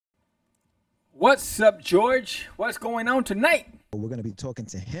What's up, George? What's going on tonight? We're going to be talking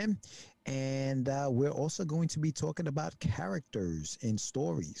to him, and we're also going to be talking about characters in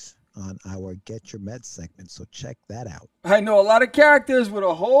stories on our Get Your Meds segment, so check that out. I know a lot of characters with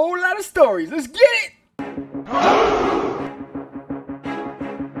a whole lot of stories. Let's get it!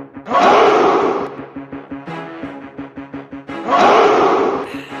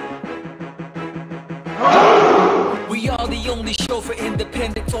 We are the only show for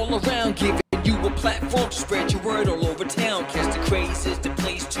independents all around, giving you a platform to spread your word all over town. Catch the Craze is the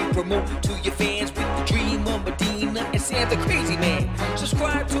place to promote to your fans with the dream of Medina and Sam the Crazy Man.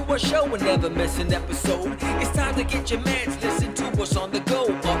 Subscribe to our show and never miss an episode. It's time to get your meds, listen to us on the go.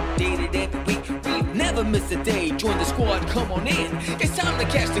 Updated every week, we never miss a day. Join the squad, come on in. It's time to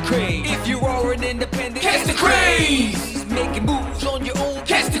catch the craze. If you are an independent, catch the craze. Making moves on your own,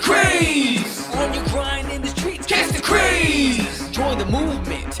 catch the craze. On your grind in the streets, catch the craze. Join the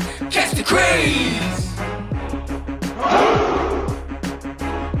movement, catch the craze.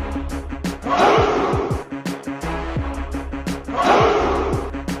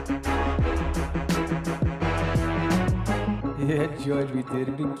 Yeah, George, we did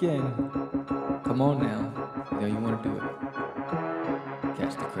it again. Come on now. You know you want to do it.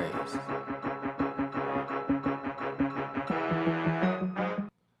 Catch the craze.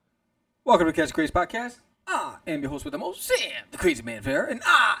 Welcome to Catch the Craze Podcast. I am your host with the most, Sam, the Crazy Man Fair, and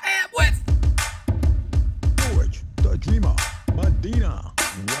I am with George, the Dreamer, Medina.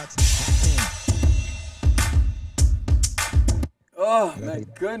 What's happening? oh my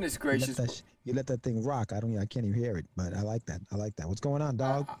goodness gracious. You let that thing rock. I can't even hear it, but I like that. What's going on,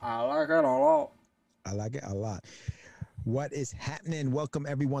 dog? I like it a lot. I like it a lot. What is happening? Welcome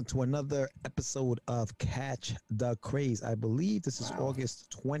everyone to another episode of Catch the Craze. I believe this is August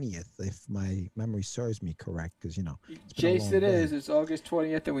 20th, if my memory serves me correct, because Jace, it is. It's August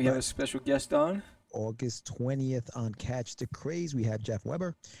 20th, and we have a special guest on. August 20th on Catch the Craze, we have Jeff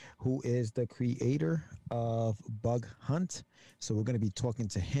Weber, who is the creator of Bug Hunt. So we're going to be talking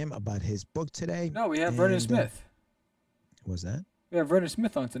to him about his book today. No, we have Vernon Smith. What's that? We have Vernon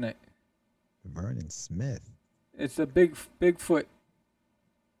Smith on tonight. Vernon Smith. It's a Bigfoot.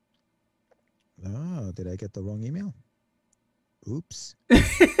 Oh, did I get the wrong email? Oops.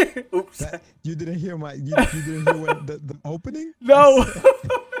 Oops. You didn't hear you didn't hear the opening? No.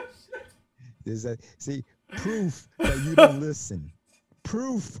 Is that proof that you don't listen?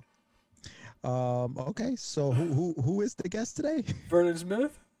 Proof. Okay, so who is the guest today? Vernon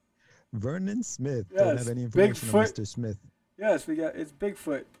Smith. Vernon Smith. Yes, Don't have any information on Bigfoot. Mr. Smith. Yes, it's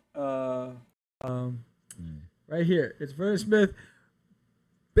Bigfoot. Right here. It's Vernon Smith.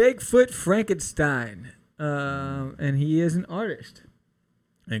 Bigfoot Frankenstein. And he is an artist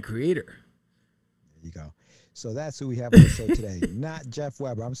and creator. There you go. So that's who we have on the show today. Not Jeff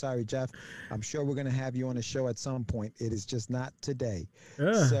Weber. I'm sorry, Jeff. I'm sure we're going to have you on the show at some point. It is just not today.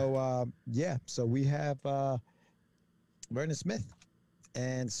 So, so we have Vernon Smith.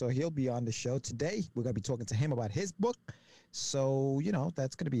 And so he'll be on the show today. We're going to be talking to him about his book. So,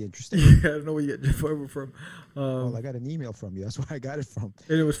 that's going to be interesting. I don't know where you get Jeff Weber from. Well, I got an email from you. That's where I got it from.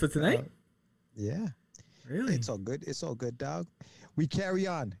 And it was for tonight? Yeah. Really? It's all good. It's all good, dog. We carry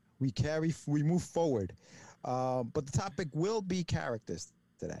on. We move forward. But the topic will be characters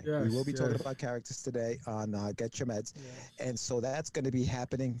today. Yes, we will be talking about characters today on Get Your Meds. Yes. And so that's going to be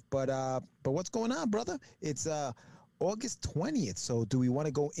happening. But what's going on, brother? It's August 20th. So do we want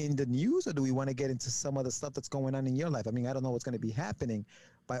to go in the news, or do we want to get into some of the stuff that's going on in your life? I mean, I don't know what's going to be happening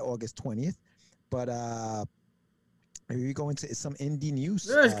by August 20th, but maybe we go into some indie news.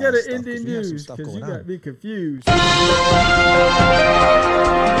 Let's get it indie news, because you got me confused.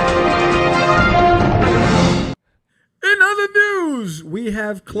 In other news, we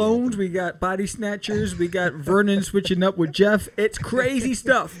have clones, we got body snatchers, we got Vernon switching up with Jeff. It's crazy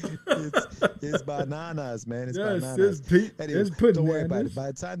stuff. It's bananas, man. It's bananas. Anyway, don't worry about it. By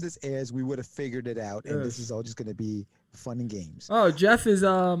the time this airs, we would have figured it out, and this is all just going to be fun and games. Oh, Jeff is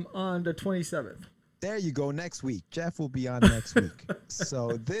on the 27th. There you go. Next week. Jeff will be on next week.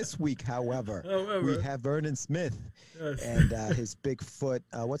 So this week, however, we have Vernon Smith and his Bigfoot.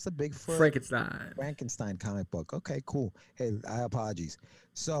 What's the Bigfoot? Frankenstein comic book. Okay, cool. Hey, apologies.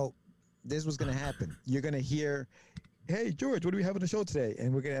 So this was going to happen. You're going to hear, hey, George, what do we have on the show today?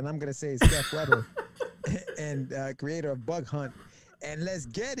 And I'm going to say it's Jeff Weber and creator of Bug Hunt. And let's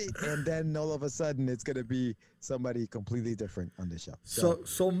get it. And then all of a sudden, it's going to be somebody completely different on the show.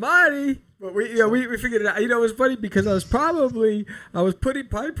 Somebody, but we figured it out. It was funny because I was probably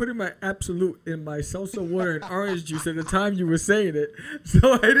putting my Absolute in my salsa water and orange juice at the time you were saying it.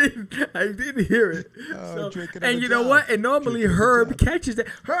 So I didn't hear it. And you know what? And normally Herb catches that.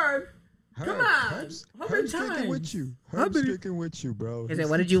 Herb, Come on. How many times? Drinking with you. Herb's drinking with you, bro. He said,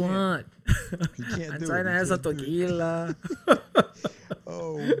 what did you want? He can't do it. I'm trying to have some tequila.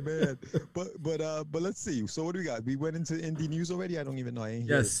 Oh man, but let's see. So what do we got? We went into indie news already. I don't even know. I ain't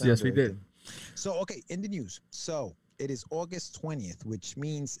yes, we did. So okay, indie news. So it is August 20th, which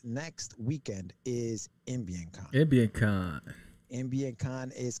means next weekend is AmbientCon.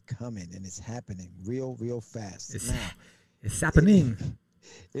 AmbientCon is coming and it's happening real fast. It's happening.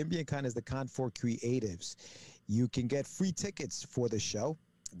 AmbientCon is the con for creatives. You can get free tickets for the show.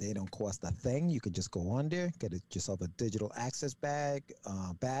 They don't cost a thing. You can just go on there, get yourself a digital access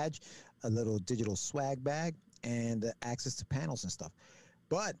badge, a little digital swag bag, and access to panels and stuff.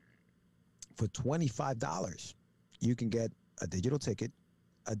 But for $25, you can get a digital ticket,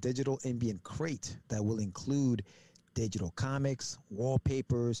 a digital ambient crate that will include digital comics,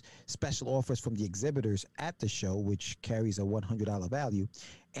 wallpapers, special offers from the exhibitors at the show, which carries a $100 value,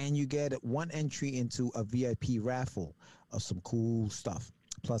 and you get one entry into a VIP raffle of some cool stuff,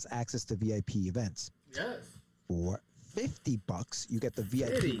 plus access to VIP events. Yes. For $50, you get the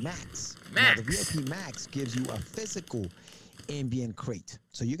VIP Max. Now, the VIP Max gives you a physical ambient crate.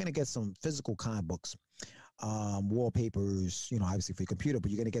 So you're going to get some physical comic books, wallpapers, obviously for your computer, but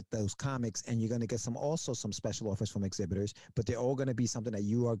you're going to get those comics, and you're going to get also some special offers from exhibitors, but they're all going to be something that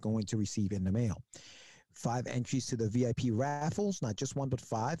you are going to receive in the mail. 5 entries to the VIP raffles, not just 1, but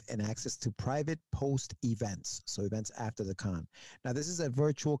 5, and access to private post events. So events after the con. Now, this is a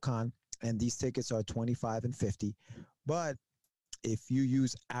virtual con, and these tickets are $25 and $50. But if you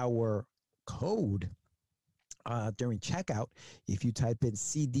use our code during checkout, if you type in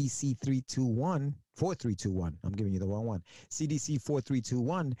CDC 4321, I'm giving you the wrong one, CDC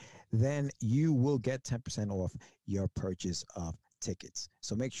 4321, then you will get 10% off your purchase of tickets.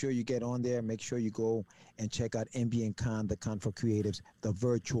 So make sure you get on there. Make sure you go and check out AmbientCon, the Con for Creatives, the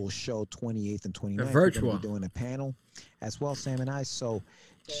virtual show, 28th and 29th. The virtual. We're going to be doing a panel as well, Sam and I. So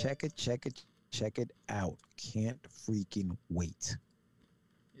check it out. Can't freaking wait.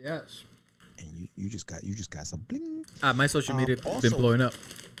 Yes. And you just got some bling. My social media has been blowing up.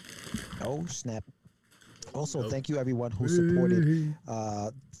 Oh snap! Also, thank you everyone who supported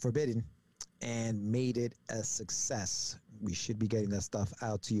Forbidden and made it a success. We should be getting that stuff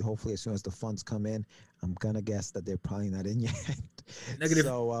out to you hopefully as soon as the funds come in. I'm gonna guess that they're probably not in yet. Negative.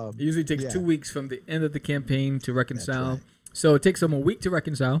 So it usually takes 2 weeks from the end of the campaign to reconcile. Right. So it takes them a week to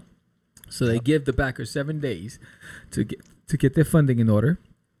reconcile. So they give the backers 7 days to get their funding in order.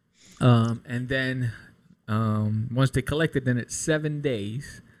 And then once they collect it, then it's 7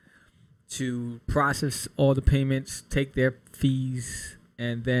 days to process all the payments, take their fees,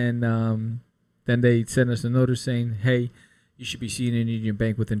 and then they send us a notice saying, hey, you should be seeing it in your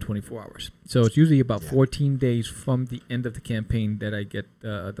bank within 24 hours. So it's usually about 14 days from the end of the campaign that I get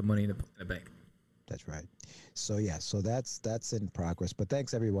the money in the bank. That's right. So so that's in progress. But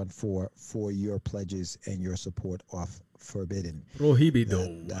thanks everyone for your pledges and your support of Forbidden.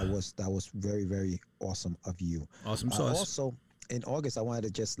 Prohibido. That was very, very awesome of you. Awesome sauce. Also, in August, I wanted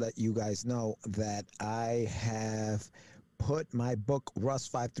to just let you guys know that I have put my book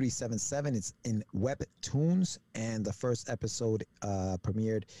Rust 5377. It's in Webtoons, and the first episode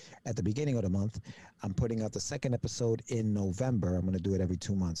premiered at the beginning of the month. I'm putting out the second episode in November. I'm going to do it every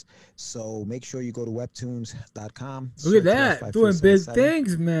 2 months. So make sure you go to webtoons.com. Look at that. Doing big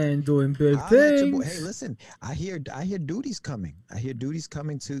things, man. Doing big things. Hey, listen, I hear Duty's coming. I hear Duty's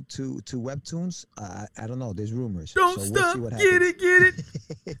coming to Webtoons. I don't know. There's rumors. Don't so stop. We'll get it.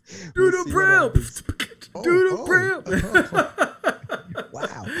 Do the brown. Do the brown.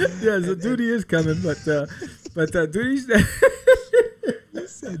 Wow. Yeah, so Duty is coming, but Duty's... You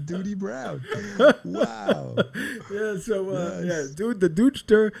said Duty Brown. Wow. Yeah, so nice. dude, the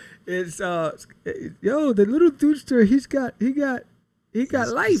Dudester is the little Dudester, he got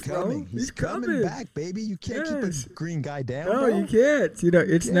life, bro. He's coming back, baby. You can't keep a green guy down. No, bro. you can't.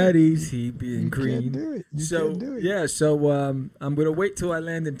 It's not easy being green. Can't do it. You so can't do it. Yeah, so I'm gonna wait till I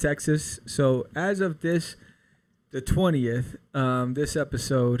land in Texas. So as of the 20th, this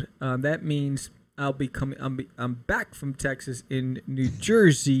episode, that means I'll be coming. I'm back from Texas in New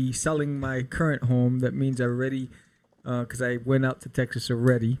Jersey, selling my current home. That means I already, because I went out to Texas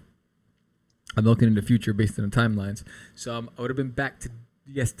already. I'm looking in the future based on the timelines. So I would have been back to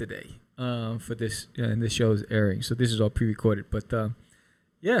yesterday for this, and this show's airing. So this is all pre-recorded. But so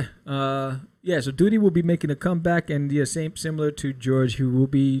Duty will be making a comeback, and similar to George, who will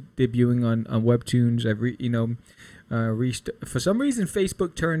be debuting on Webtoons. For some reason,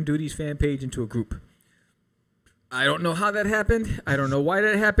 Facebook turned Duty's fan page into a group. I don't know how that happened. I don't know why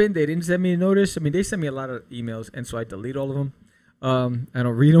that happened. They didn't send me a notice. I mean, they sent me a lot of emails, and so I delete all of them. I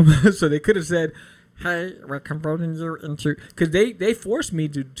don't read them. So they could have said, hey, we're converting you into, because they forced me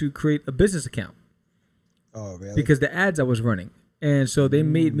to create a business account. Oh, really? Because the ads I was running. And so they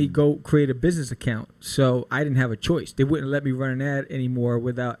made me go create a business account. So I didn't have a choice. They wouldn't let me run an ad anymore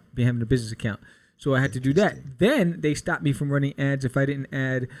without me having a business account. So I had to do that. Then they stopped me from running ads if I didn't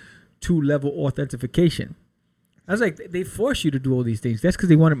add 2-level authentication. I was like, they force you to do all these things. That's because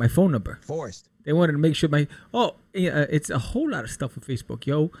they wanted my phone number. Forced. They wanted to make sure it's a whole lot of stuff with Facebook,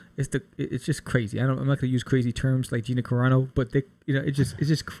 yo. It's just crazy. I'm not gonna use crazy terms like Gina Carano, but it's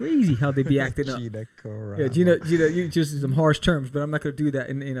just crazy how they be acting up. Gina Carano. Yeah, Gina, you just some harsh terms, but I'm not gonna do that.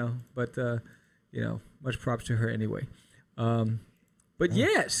 And but much props to her anyway. But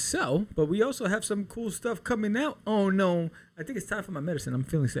but we also have some cool stuff coming out. Oh no, I think it's time for my medicine. I'm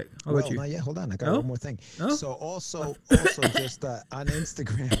feeling sick. How about you? Not yet. Hold on, I got one more thing. Oh? So also just on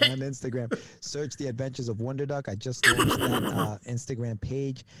Instagram, search The Adventures of Wonder Duck. I just launched that Instagram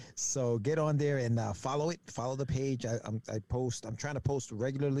page. So get on there and follow it. Follow the page. I'm trying to post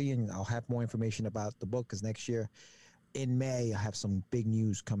regularly, and I'll have more information about the book because next year in May I have some big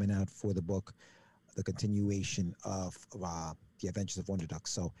news coming out for the book, the continuation of The Adventures of Wonder Duck.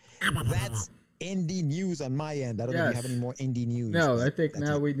 So that's indie news on my end. I don't know if you have any more indie news. No, I think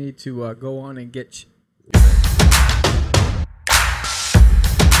now we need to go on and get.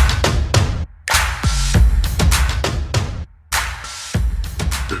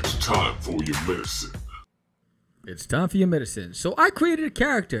 It's time for your medicine. It's time for your medicine. So I created a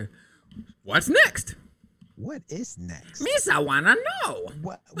character. What's next? What is next? Miss, I wanna know.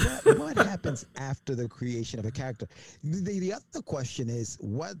 What happens after the creation of a character? The other question is,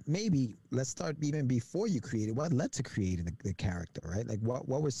 let's start even before you created. What led to creating the character, right? Like what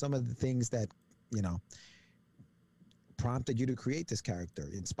were some of the things that prompted you to create this character,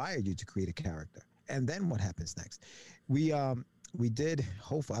 inspired you to create a character, and then what happens next? We did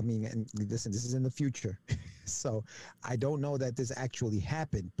hopefully. I mean, and listen, this is in the future, so I don't know that this actually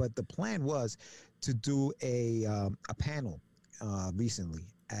happened. But the plan was to do a panel recently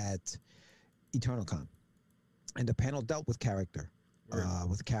at EternalCon, and the panel dealt with character,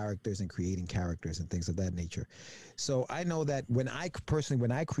 with characters and creating characters and things of that nature. So I know that when I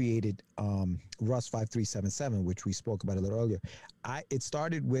created Russ 5377, which we spoke about a little earlier, it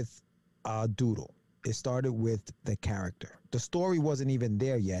started with a doodle. It started with the character. The story wasn't even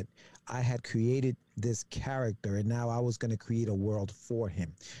there yet. I had created this character, and now I was going to create a world for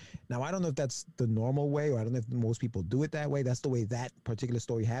him. Now, I don't know if that's the normal way, or I don't know if most people do it that way. That's the way that particular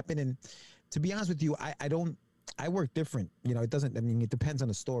story happened. And to be honest with you, I work different. It depends on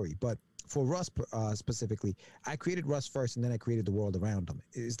the story. But for Russ specifically, I created Russ first, and then I created the world around him.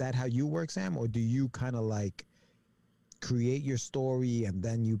 Is that how you work, Sam? Or do you kind of like create your story and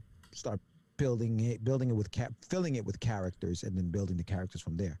then you start filling it with characters, and then building the characters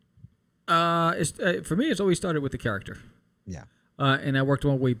from there? For me, it's always started with the character. Yeah. And I worked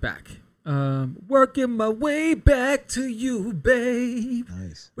my way back. Working my way back to you, babe.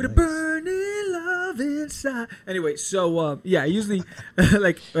 Nice. With a burning love inside. Anyway, so I usually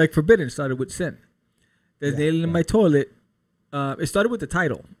like Forbidden started with sin. There's nail in my toilet. It started with the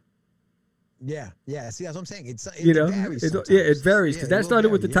title. Yeah. See, that's what I'm saying. It varies. It varies because that started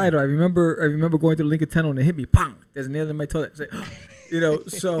with the title. I remember going through the Lincoln Tunnel and it hit me. Pong! There's a nail in my toilet.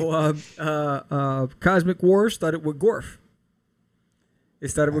 So Cosmic Wars started with Gorf. It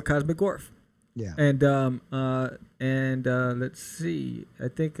started with Cosmic Gorf. Yeah. And let's see. I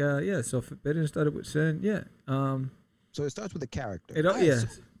think So Forbidden started with sin. Yeah. So it starts with the character. Yeah.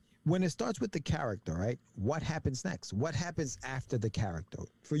 When it starts with the character, right? What happens next? What happens after the character?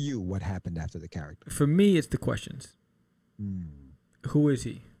 For you, what happened after the character? For me, it's the questions. Who is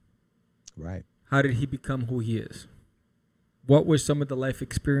he? Right. How did he become who he is? What were some of the life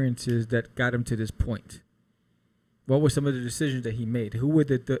experiences that got him to this point? What were some of the decisions that he made? Who were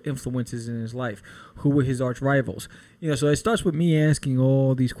the influences in his life? Who were his arch rivals? So it starts with me asking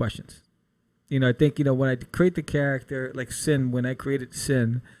all these questions. I think, when I create the character, like Sin, when I created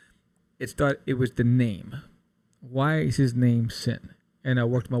Sin, it was the name. Why is his name Sin? And I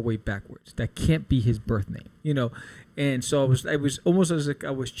worked my way backwards. That can't be his birth name, And so I was almost as like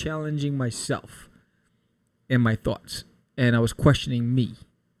I was challenging myself and my thoughts, and I was questioning me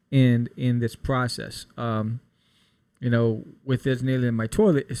in this process. With There's Nail in My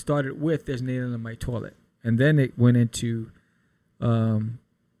Toilet, it started with There's Nail in My Toilet, and then it went into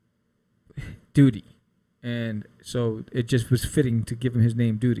Duty, and so it just was fitting to give him his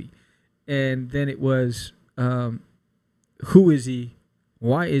name, Duty. And then it was, who is he?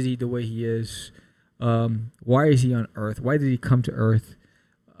 Why is he the way he is? Why is he on Earth? Why did he come to Earth?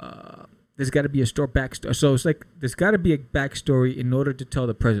 there's got to be a backstory. So it's like there's got to be a backstory in order to tell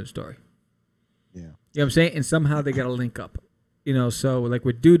the present story. Yeah. You know what I'm saying? And somehow they got to link up. You know, so like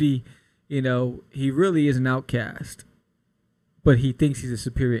with Duty, you know, he really is an outcast, but he thinks he's a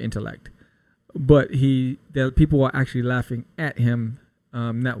superior intellect. But the people are actually laughing at him,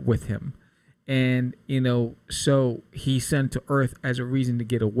 not with him. And, you know, so he's sent to Earth as a reason to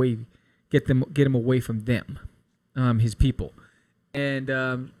get him away from them, his people. And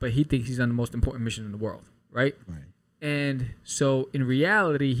but he thinks he's on the most important mission in the world, right? Right. And so in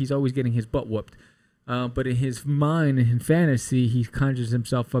reality, he's always getting his butt whooped. But in his mind and in fantasy, he conjures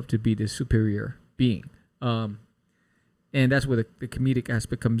himself up to be this superior being. And that's where the comedic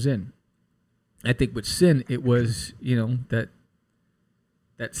aspect comes in. I think with Sin, it was, you know, that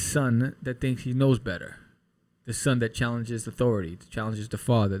son that thinks he knows better. The son that challenges authority, challenges the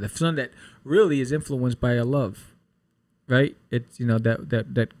father. The son that really is influenced by a love, right? It's, you know,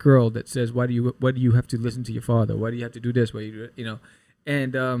 that girl that says, why do you have to listen to your father? Why do you have to do this? Why do you do it? You know?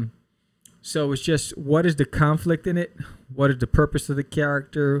 And so it's just, what is the conflict in it? What is the purpose of the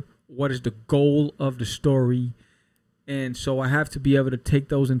character? What is the goal of the story? And so I have to be able to take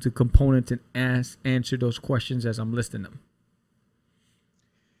those into components and answer those questions as I'm listing them.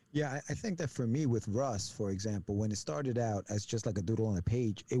 Yeah, I think that for me with Russ, for example, when it started out as just like a doodle on a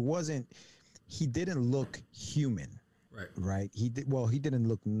page, he didn't look human. Right. He didn't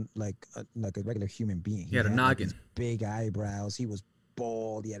look like a regular human being. He had a noggin. Like big eyebrows. He was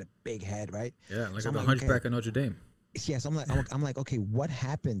bald. He had a big head, right? Yeah, like a hunchback of Notre Dame. Yes, I'm like, okay, what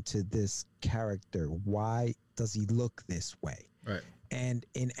happened to this character? Why does he look this way? Right. And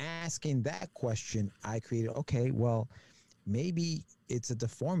in asking that question, I created, okay, well, maybe it's a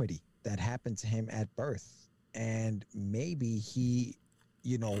deformity that happened to him at birth, and maybe he,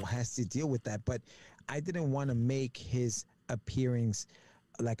 you know, has to deal with that. But I didn't want to make his appearance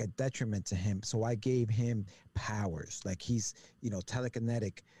like a detriment to him, so I gave him powers, like he's, you know,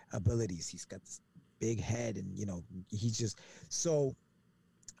 telekinetic abilities. He's got this big head, and, you know, he's just, so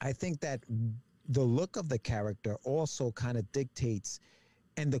I think that the look of the character also kind of dictates,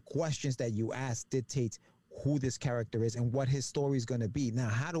 and the questions that you ask dictates who this character is and what his story is going to be. Now,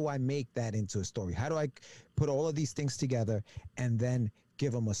 how do I make that into a story? How do I put all of these things together and then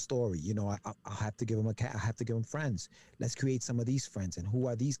give him a story? You know, I'll have to give him I have to give him friends. Let's create some of these friends, and who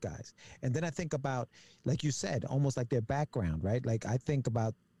are these guys? And then I think about, like you said, almost like their background, right? Like I think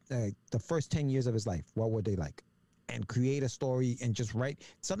about the first 10 years of his life. What were they like? And create a story and just write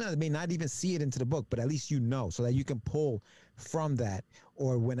something that may not even see it into the book, but at least you know, so that you can pull from that,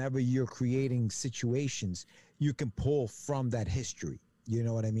 or whenever you're creating situations, you can pull from that history, you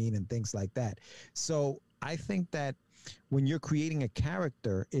know what I mean, and things like that. So I think that when you're creating a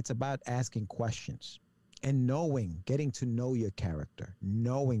character, it's about asking questions and getting to know your character,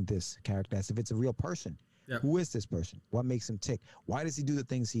 knowing this character as if it's a real person. Yeah. Who is this person? What makes him tick? Why does he do the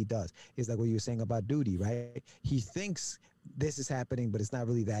things he does? It's like what you were saying about Duty, right? He thinks this is happening, but it's not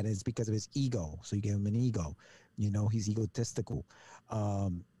really that. It's because of his ego. So you give him an ego. You know, he's egotistical.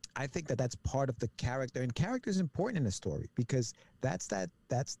 I think that that's part of the character, and character is important in a story because that's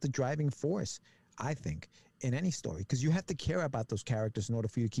the driving force, I think, in any story, because you have to care about those characters in order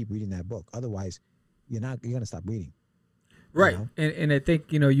for you to keep reading that book. Otherwise, you're going to stop reading. Right. You know? And I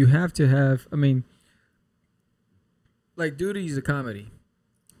think, you know, you have to have, I mean, like Duty is a comedy,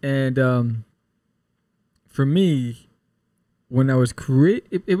 and for me, when I was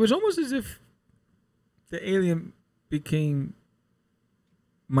it was almost as if the alien became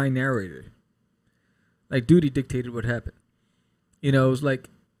my narrator. Like Duty dictated what happened. You know, it was like,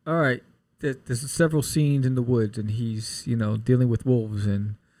 all right, there's several scenes in the woods, and he's, you know, dealing with wolves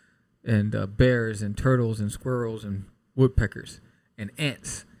and bears and turtles and squirrels and woodpeckers and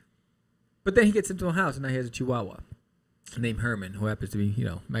ants. But then he gets into a house, and now he has a Chihuahua named Herman, who happens to be, you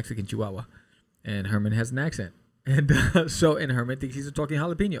know, Mexican Chihuahua, and Herman has an accent, and and Herman thinks he's a talking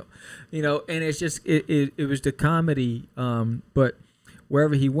jalapeno, you know, and it's just it was the comedy, but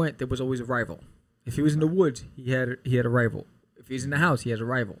wherever he went, there was always a rival. If he was in the woods, he had a rival. If he's in the house, he has a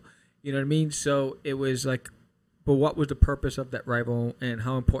rival. You know what I mean? So it was like, but what was the purpose of that rival, and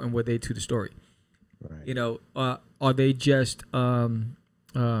how important were they to the story? Right. You know, are they just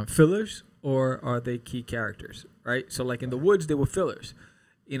fillers, or are they key characters? Right. So like in the woods, they were fillers.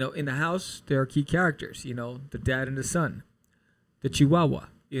 You know, in the house, there are key characters. You know, the dad and the son, the Chihuahua.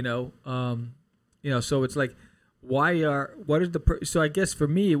 You know, so it's like, so I guess for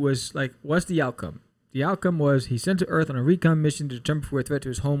me, it was like, what's the outcome? The outcome was he sent to Earth on a recon mission to determine if we're a threat to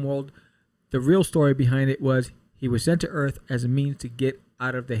his homeworld. The real story behind it was he was sent to Earth as a means to get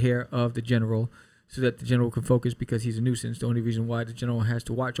out of the hair of the general, so that the general can focus because he's a nuisance. The only reason why the general has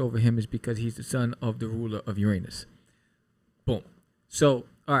to watch over him is because he's the son of the ruler of Uranus. Boom. So,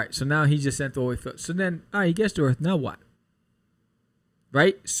 all right. So now he just sent the way. So then, all right, he gets to Earth. Now what?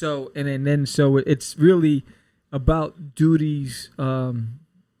 Right. So, and then so it's really about Duty's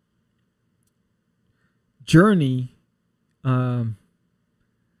journey, you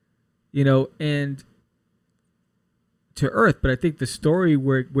know, and to Earth. But I think the story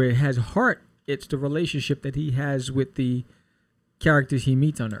where it has heart, it's the relationship that he has with the characters he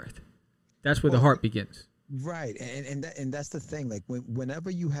meets on Earth. That's where the heart begins. Right, and that's the thing. Like whenever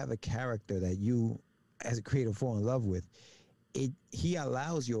you have a character that you, as a creator, fall in love with, he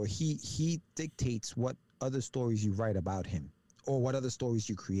allows you, or he dictates what other stories you write about him, or what other stories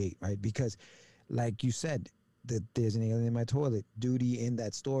you create. Right, because, like you said, that there's an alien in my toilet. Duty in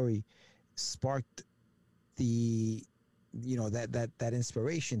that story sparked the, you know, that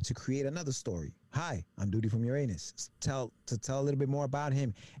inspiration to create another story. Hi, I'm Duty from Uranus. Tell a little bit more about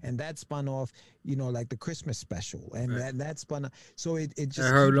him, and that spun off, you know, like the Christmas special, and right. that spun. So it just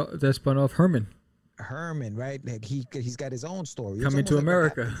that spun off Herman. Herman, right? Like he's got his own story. Coming to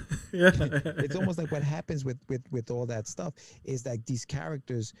America. Yeah, it's almost like what happens with all that stuff is like these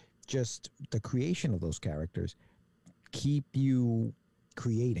characters, just the creation of those characters, keep you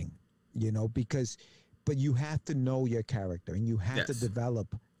creating, you know, because. But you have to know your character, and you have to develop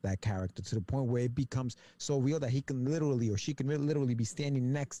that character to the point where it becomes so real that he can literally, or she can literally be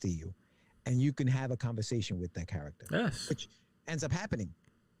standing next to you, and you can have a conversation with that character. Yes. Which ends up happening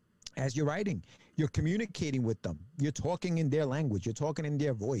as you're writing. You're communicating with them. You're talking in their language. You're talking in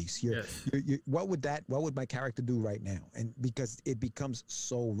their voice. You're what would my character do right now? And because it becomes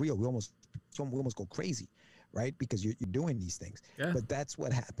so real, we almost go crazy. Right, because you're doing these things, but that's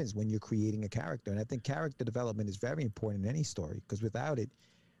what happens when you're creating a character, and I think character development is very important in any story, because without it,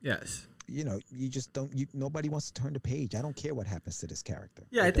 you know, you just don't. Nobody wants to turn the page. I don't care what happens to this character.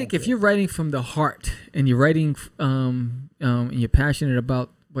 Yeah, I think if you're writing from the heart and you're writing, and you're passionate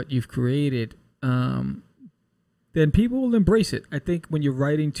about what you've created, then people will embrace it. I think when you're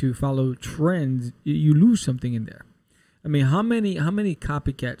writing to follow trends, you lose something in there. I mean, how many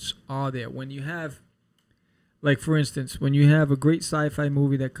copycats are there when you have? Like, for instance, when you have a great sci-fi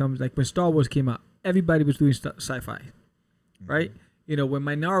movie that comes, like when Star Wars came out, everybody was doing sci-fi, right? You know, when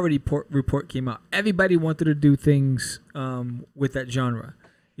Minority Report came out, everybody wanted to do things with that genre.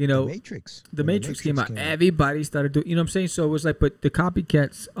 You know, The Matrix came out, everybody started doing, you know what I'm saying? So it was like, but the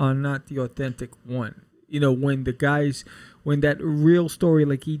copycats are not the authentic one. You know, when that real story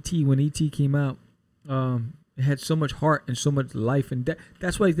like E.T., when E.T. came out, it had so much heart and so much life, and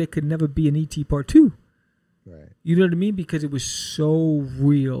that's why there could never be an E.T. Part 2. Right. You know what I mean? Because it was so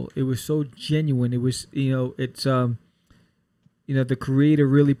real. It was so genuine. It was, you know, it's, you know, the creator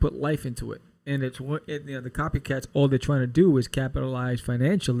really put life into it. And it's what, you know, the copycats, all they're trying to do is capitalize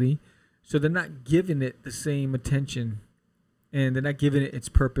financially. So they're not giving it the same attention, and they're not giving it its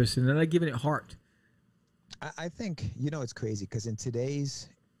purpose, and they're not giving it heart. I think, you know, it's crazy because in today's,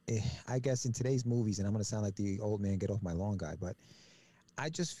 I guess in today's movies, and I'm going to sound like the old man get off my lawn guy, but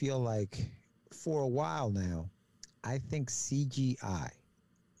I just feel like, for a while now, I think CGI,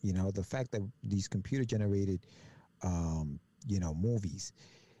 you know, the fact that these computer generated, you know, movies,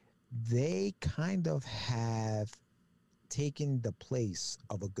 they kind of have taken the place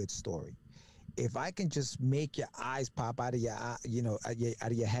of a good story. If I can just make your eyes pop out of your, you know,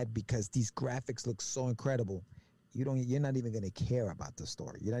 out of your head because these graphics look so incredible, you're not even going to care about the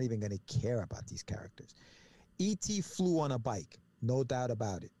story. You're not even going to care about these characters. E.T. flew on a bike, no doubt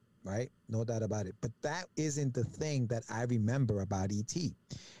about it. Right? No doubt about it. But that isn't the thing that I remember about E.T.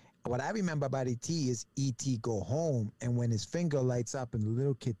 What I remember about E.T. is E.T. go home, and when his finger lights up and the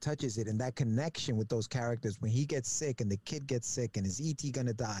little kid touches it, and that connection with those characters, when he gets sick and the kid gets sick, and is E.T.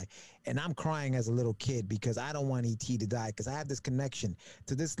 gonna die? And I'm crying as a little kid because I don't want E.T. to die, because I have this connection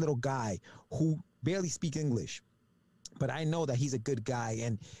to this little guy who barely speaks English. But I know that he's a good guy,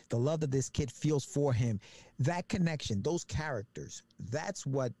 and the love that this kid feels for him, that connection, those characters, that's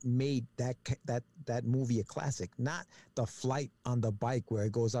what made that movie a classic. Not the flight on the bike where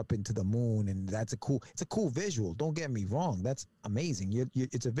it goes up into the moon, and it's a cool visual. Don't get me wrong, that's amazing.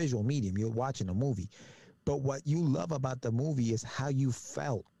 It's a visual medium. You're watching a movie, but what you love about the movie is how you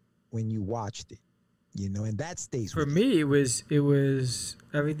felt when you watched it. You know, and that stays for me. It was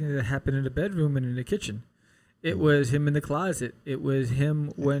everything that happened in the bedroom and in the kitchen. It was him in the closet. It was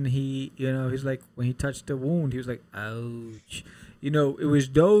him when he, you know, he's like, when he touched the wound, he was like, ouch. You know, it was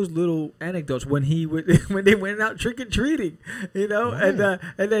those little anecdotes when he would when they went out trick or treating. You know, and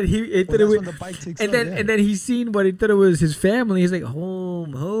then he thought it was, and then he seen what he thought it was his family. He's like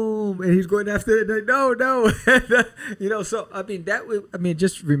home, and he's going after it. Like, no, you know. So I mean,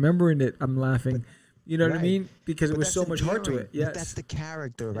 just remembering it, I'm laughing. You know what I mean? Because it was so much heart to it. Yes. That's the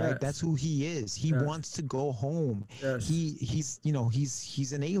character, right? Yes. That's who he is. He wants to go home. Yes. He's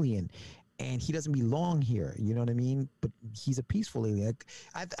an alien, and he doesn't belong here. You know what I mean? But he's a peaceful alien.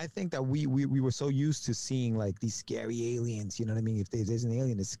 I think that we were so used to seeing like these scary aliens. You know what I mean? If there's an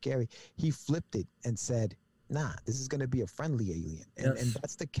alien that's scary, he flipped it and said, "Nah, this is gonna be a friendly alien," and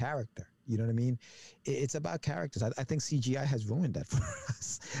that's the character. You know what I mean? It's about characters. I think CGI has ruined that for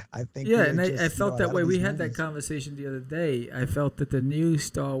us. I think. Yeah, and I felt that way. We had that conversation the other day. I felt that the new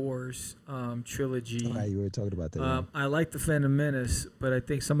Star Wars trilogy. Oh, you were talking about that. I like the Phantom Menace, but I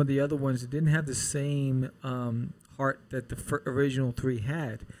think some of the other ones didn't have the same heart that the original three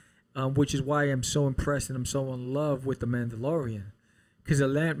had, which is why I'm so impressed and I'm so in love with the Mandalorian, because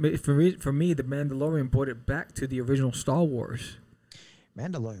for me, the Mandalorian brought it back to the original Star Wars.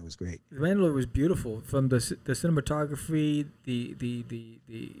 Mandalorian was great. The Mandalorian was beautiful, from the cinematography,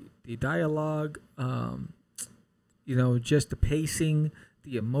 the dialogue, you know, just the pacing,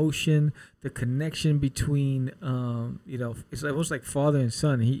 the emotion, the connection between, you know, it's almost like father and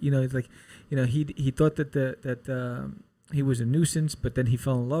son. It's like, you know, he thought that he was a nuisance, but then he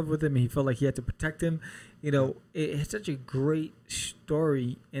fell in love with him, and he felt like he had to protect him. You know, it's such a great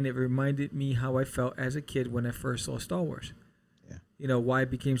story, and it reminded me how I felt as a kid when I first saw Star Wars. You know, why I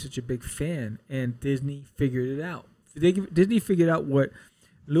became such a big fan, and Disney figured it out. Disney figured out what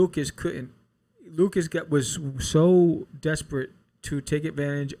Lucas couldn't. Lucas was so desperate to take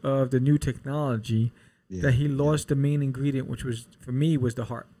advantage of the new technology that he lost the main ingredient, which was, for me, was the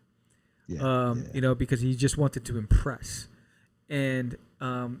heart. You know, because he just wanted to impress, and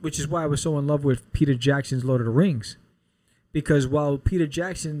which is why I was so in love with Peter Jackson's Lord of the Rings, because while Peter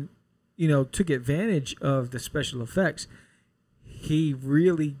Jackson, you know, took advantage of the special effects, he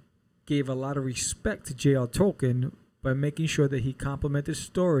really gave a lot of respect to J.R. Tolkien by making sure that he complemented the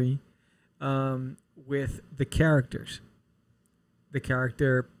story with the characters, the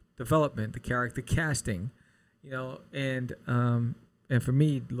character development, the character casting, you know, and for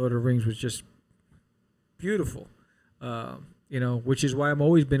me, Lord of the Rings was just beautiful, you know, which is why I'm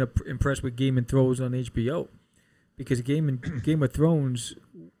always been impressed with Game of Thrones on HBO, because Game of Thrones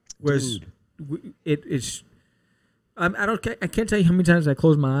was it's. I can't tell you how many times I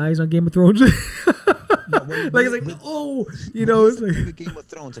close my eyes on Game of Thrones. You know, it's like Game of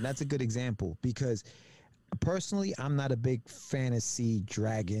Thrones, and that's a good example, because personally, I'm not a big fantasy,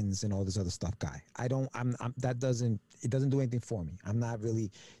 dragons, and all this other stuff guy. It doesn't do anything for me. I'm not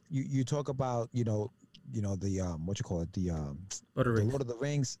really. You talk about the what you call it, the Lord of the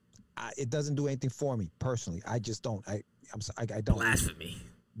Rings. It doesn't do anything for me personally. I just don't. I don't. Blasphemy.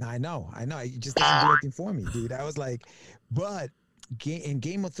 I know. It just doesn't do anything for me, dude. I was like, but in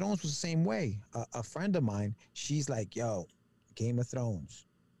Game of Thrones was the same way. A friend of mine, she's like, yo, Game of Thrones.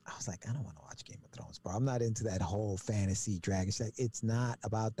 I was like, I don't want to watch Game of Thrones, bro. I'm not into that whole fantasy dragon. She's like, it's not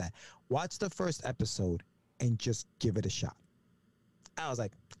about that. Watch the first episode and just give it a shot. I was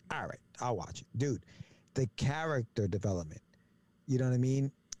like, all right, I'll watch it. Dude, the character development, you know what I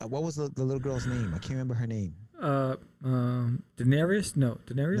mean? What was the little girl's name? I can't remember her name. Daenerys? No,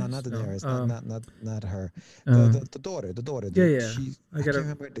 Daenerys? No, not Daenerys. No. Not her. The daughter. Yeah. I can't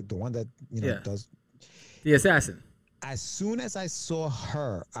remember the one that does the assassin. As soon as I saw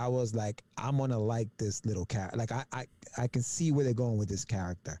her, I was like, I'm gonna like this little character. Like I can see where they're going with this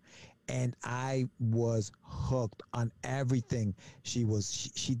character, and I was hooked on everything she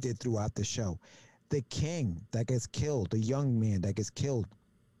did throughout the show. The king that gets killed, the young man that gets killed.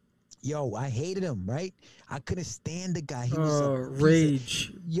 Yo, I hated him, right? I couldn't stand the guy. He was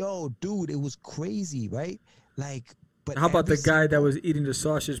rage. Yo, dude, it was crazy, right? Like, but how about the guy that was eating the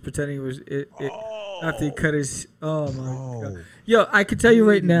sausage, pretending it was it after he cut his? Oh my god! Yo, I can tell you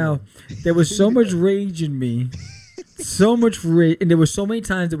right now, there was so much rage in me, so much rage, and there were so many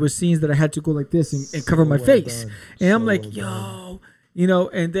times there were scenes that I had to go like this and cover my face, and I'm like, yo. You know,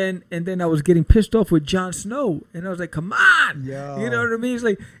 and then I was getting pissed off with Jon Snow, and I was like, "Come on!" Yo. You know what I mean? It's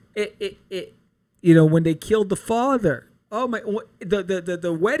like it. You know, when they killed the father. Oh my!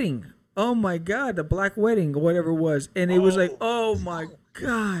 The wedding. Oh my God! The black wedding, or whatever it was, and it was like, oh my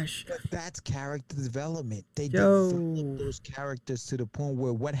gosh. But that's character development. They develop those characters to the point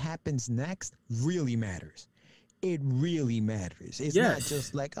where what happens next really matters. It really matters. It's not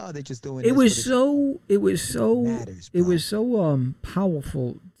just like, oh, they're just doing it. It was so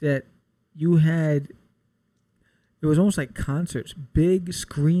powerful that you had It was almost like concerts, big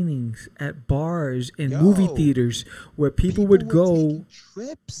screenings at bars and movie theaters where people would go.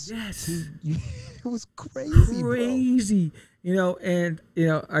 Trips. Yes. It was crazy. Bro. You know, and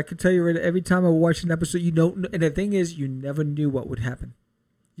I could tell you right, every time I watched an episode, and the thing is, you never knew what would happen.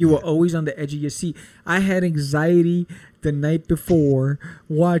 You were always on the edge of your seat. I had anxiety the night before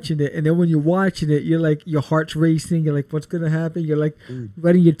watching it, and then when you're watching it, you're like, your heart's racing. You're like, what's gonna happen? You're like,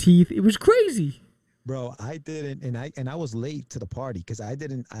 wetting your teeth. It was crazy. Bro, I didn't, and I was late to the party because I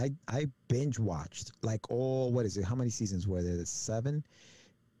didn't. I binge watched like what is it? How many seasons were there? 7.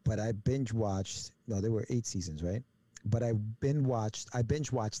 But I binge watched. No, there were 8 seasons, right? But I binge watched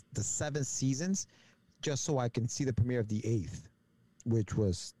the 7 seasons just so I can see the premiere of the 8th, which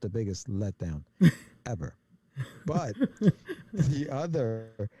was the biggest letdown ever. But the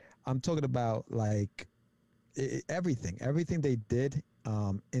other, I'm talking about like everything they did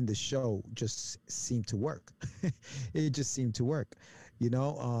in the show just seemed to work. It just seemed to work. You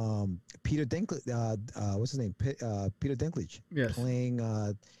know, Peter Dinklage, what's his name? Peter Dinklage, playing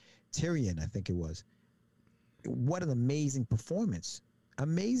Tyrion, I think it was. What an amazing performance.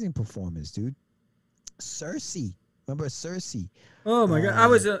 Amazing performance, dude. Cersei. Remember Cersei? Oh my God! I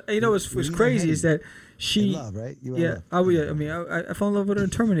was, what's crazy is that she. In love, right? I mean, I fell in love with her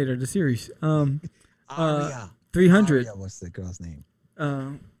in Terminator, the series. Arya. 300. Arya, what's the girl's name?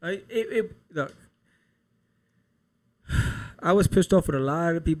 Look, I was pissed off with a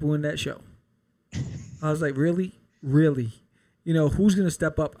lot of people in that show. I was like, really? You know, who's going to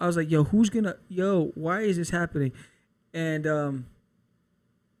step up? I was like, why is this happening? And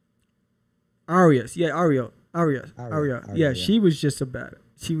Arya. Yeah, she was just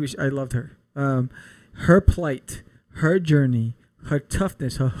I loved her. Her plight, her journey, her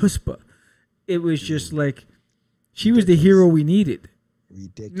toughness, her chutzpah. It was just like, she was the hero we needed.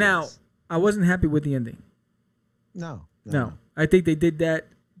 Ridiculous. Now, I wasn't happy with the ending. No. I think they did that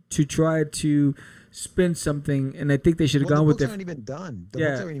to try to spin something, and I think they should have gone with the. Books aren't even done.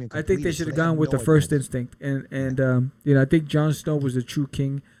 I think they should have gone with the first instinct, and I think Jon Snow was the true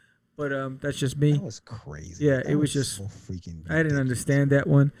king, but that's just me. That was crazy. Yeah, it was just so freaking. I didn't understand that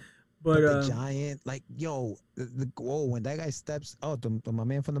one, but the giant, like when that guy steps, my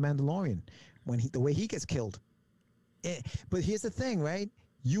man from the Mandalorian, the way he gets killed. But here's the thing, right?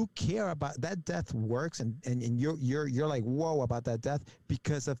 You care about that death works, and you're like, whoa about that death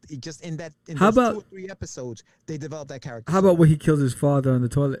because of it. Just in those 2 or 3 episodes they developed that character. How about when he kills his father on the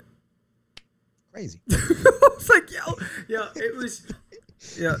toilet? Crazy. I was like, it was,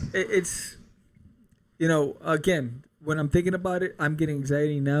 it's, again, when I'm thinking about it, I'm getting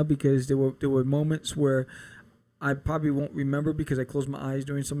anxiety now because there were moments where I probably won't remember because I closed my eyes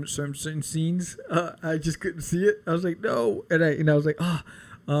during some certain scenes. I just couldn't see it. I was like, no, and I was like,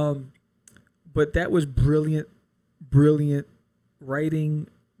 but that was brilliant writing,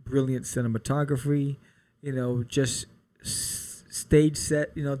 brilliant cinematography. Just stage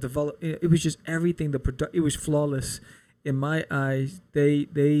set. Develop. It was just everything. It was flawless in my eyes.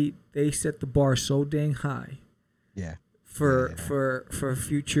 They set the bar so dang high. Yeah. For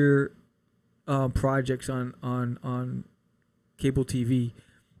future. Projects on cable TV.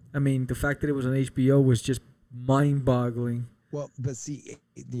 I mean, the fact that it was on HBO was just mind-boggling. Well, but see,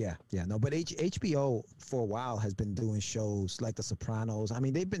 but HBO for a while has been doing shows like The Sopranos. I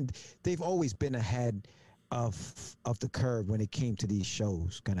mean, they've always been ahead of the curve when it came to these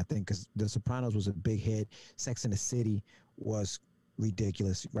shows, kind of thing. Because The Sopranos was a big hit. Sex and the City was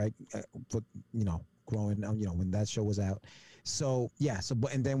ridiculous, right? Growing, when that show was out.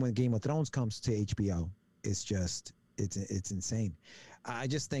 And then when Game of Thrones comes to HBO, it's insane. I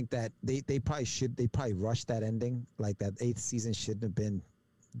just think that they probably rushed that ending. Like that 8th season shouldn't have been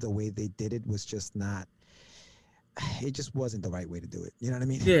the way they did it. Was just not. It just wasn't the right way to do it. You know what I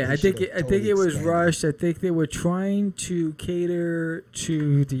mean? Yeah, I think it was rushed. I think they were trying to cater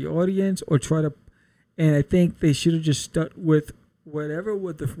to the audience and I think they should have just stuck with whatever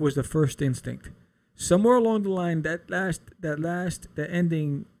was the first instinct. Somewhere along the line, that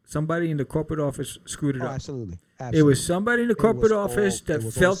ending, somebody in the corporate office screwed it up. Absolutely. It was somebody in the corporate office that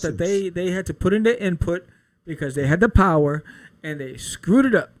felt that they had to put in their input because they had the power, and they screwed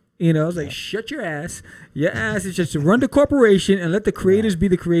it up. I was like, shut your ass. Your ass is just to run the corporation and let the creators be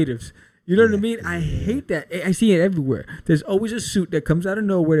the creatives. You know what I mean? I hate that. I see it everywhere. There's always a suit that comes out of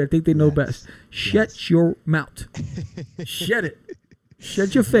nowhere that think they know best. Shut your mouth. Shut it.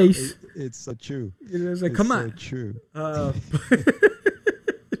 Shut your face. It's so true. It's like, come on. So true.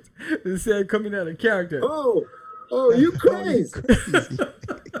 It said coming out of character. Oh, you crazy.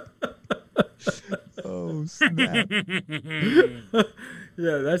 Oh, snap.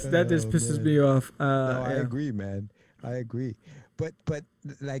 Yeah, that just pisses me off. No, I agree, man. I agree. But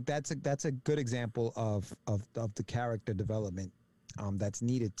like that's a good example of the character development that's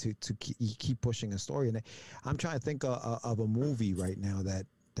needed to keep pushing a story. And I'm trying to think of a movie right now that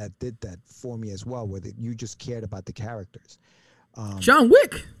did that for me as well, where you just cared about the characters. John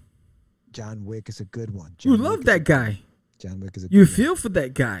Wick. John Wick is a good one. You love that guy. John Wick is a good You one. feel for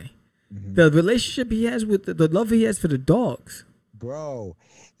that guy. The relationship he has with the love he has for the dogs. Bro,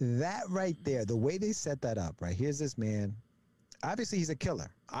 that right there, the way they set that up, right? Here's this man. Obviously, he's a killer.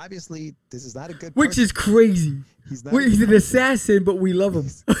 Obviously, this is not a good person. Which is crazy. He's an assassin, but we love him.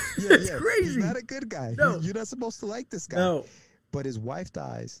 It's crazy. He's not a good guy. No. You're not supposed to like this guy. No. But his wife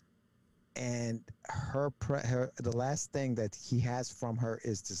dies, and the last thing that he has from her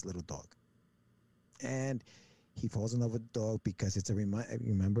is this little dog. And he falls in love with the dog because it's a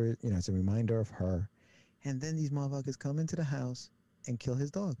it's a reminder of her. And then these motherfuckers come into the house and kill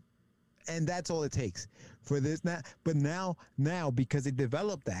his dog. And that's all it takes for this now. But now because they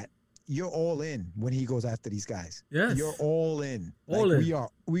developed that, you're all in when he goes after these guys. Yes. You're all in. All in.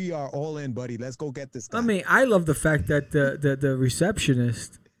 We are all in, buddy. Let's go get this guy. I mean, I love the fact that the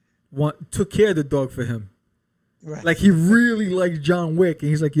receptionist took care of the dog for him. Right. Like he really liked John Wick, and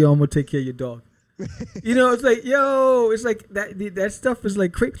he's like, "Yo, I'm gonna take care of your dog." You know, it's like, yo, it's like that stuff is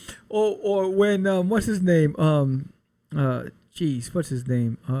like crazy. Or when what's his name? What's his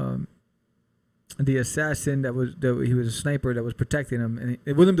name? The assassin he was a sniper that was protecting him,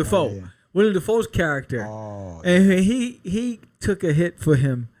 and William Dafoe. Yeah. William Dafoe's character, Oh, and he took a hit for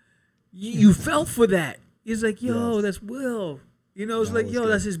him. You felt for that. He's like, yo, Yes. that's Will. You know, it's That like, was yo,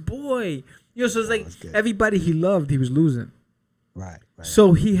 good. that's his boy. You know, so it's like was good. everybody he loved, he was losing. right.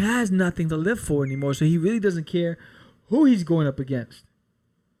 So he has nothing to live for anymore. So he really doesn't care who he's going up against.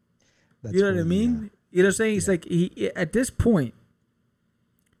 That's You know what I mean? You know what I'm saying? It's like he at this point,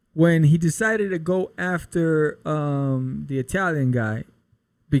 when he decided to go after the Italian guy,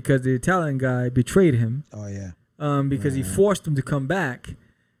 because the Italian guy betrayed him. Oh yeah. Because he forced him to come back.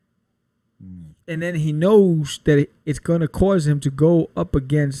 And then he knows that it's going to cause him to go up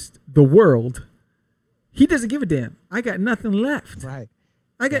against the world. He doesn't give a damn. I got nothing left. Right.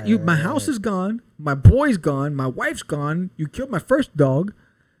 I got you. My house is gone. My boy's gone. My wife's gone. You killed my first dog.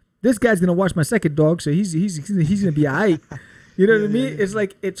 This guy's gonna watch my second dog, so he's gonna be alright. You know what I mean? It's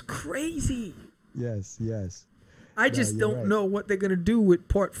like it's crazy. Yes. I just don't know what they're gonna do with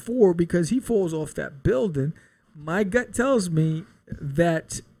part 4 because he falls off that building. My gut tells me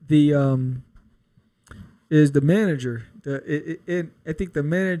that the is the manager. I think the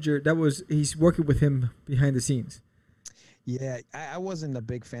manager he's working with him behind the scenes. Yeah, I wasn't a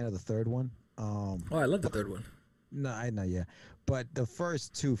big fan of the third one. I love the third one. No, I know, yeah, but the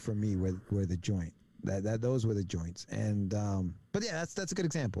first two for me were the joint. Those were the joints, and but yeah, that's a good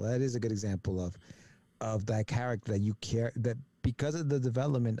example. That is a good example of that character that you care that because of the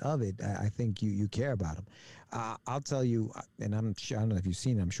development of it. I think you care about him. I'll tell you, and I'm sure I don't know if you've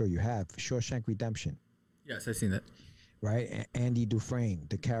seen it. I'm sure you have. Shawshank Redemption. Yes, I've seen that. Right, Andy Dufresne,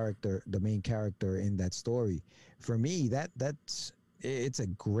 the main character in that story. For me, it's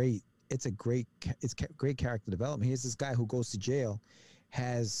great character development. Here's this guy who goes to jail,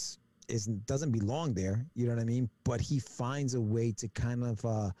 doesn't belong there. You know what I mean? But he finds a way to kind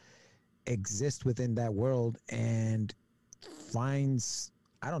of exist within that world and finds,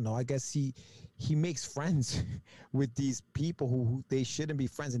 I don't know, I guess he makes friends with these people who they shouldn't be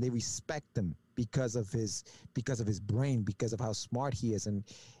friends, and they respect him because of his brain, because of how smart he is, and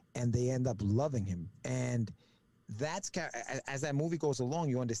they end up loving him. And that's as that movie goes along,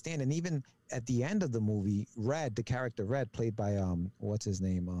 you understand. And even at the end of the movie, the character Red, played by what's his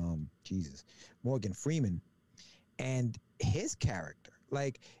name, Morgan Freeman, and his character,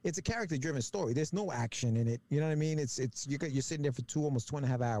 like, it's a character-driven story. There's no action in it. You know what I mean? You're sitting there for almost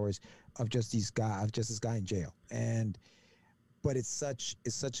 2.5 hours of just this guy in jail, but it's such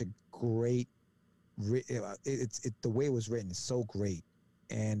a great. The way it was written is so great,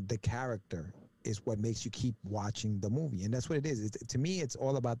 and the character is what makes you keep watching the movie, and that's what it is. To me, it's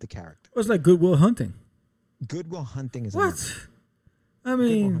all about the character. It was like Good Will Hunting. Good Will Hunting is what? amazing. I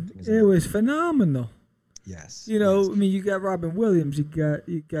mean, it was phenomenal. Yes. You know, yes. I mean, you got Robin Williams. You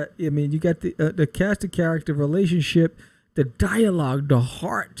got. I mean, you got the cast to character relationship, the dialogue, the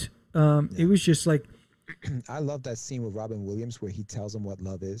heart. It was just like. I love that scene with Robin Williams where he tells him what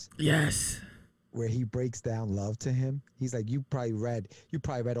love is. Yes. Where he breaks down love to him. He's like, you probably read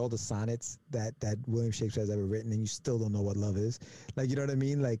all the sonnets that William Shakespeare has ever written, and you still don't know what love is. Like, you know what I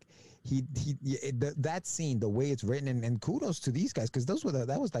mean? Like that scene, the way it's written, and kudos to these guys, because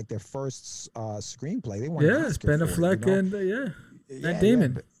that was like their first screenplay. They won an Oscar Ben for it, Affleck, you know? and Matt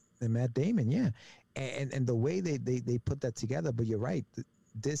Damon. And Matt Damon, yeah. And the way they put that together, but you're right.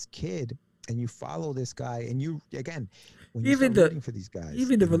 This kid, and you follow this guy, and you, again, when you start rooting for these guys.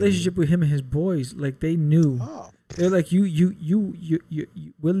 Even the relationship with him and his boys, like they knew. Oh. They're like, you,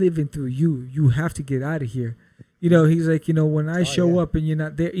 we're living through you. You have to get out of here. You know, he's like, you know, when I show up and you're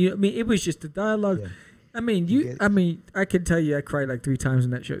not there, you know, I mean, it was just the dialogue. Yeah. I mean, I can tell you, I cried like 3 times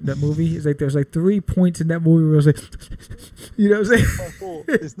in that movie. It's like there's like 3 points in that movie where I was like, you know what I'm saying?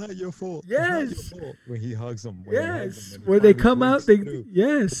 It's not your fault. Yes. It's not your fault. When he hugs him. When they come out, he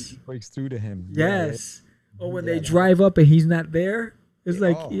breaks through to him. Yes. Yeah. Or when they drive up and he's not there, it's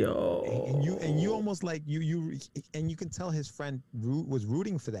like, yo. And you almost like you can tell his friend was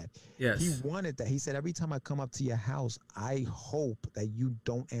rooting for that. Yes. He wanted that. He said, every time I come up to your house, I hope that you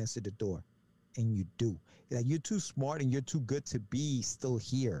don't answer the door. And you do. Like, you're too smart and you're too good to be still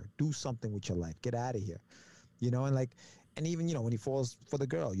here. Do something with your life. Get out of here. You know, and even, you know, when he falls for the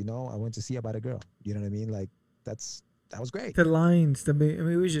girl, you know, I went to see about a girl. You know what I mean? Like, that was great. The lines, I mean,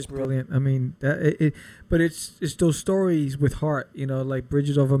 it was just brilliant. I mean, but it's those stories with heart, you know, like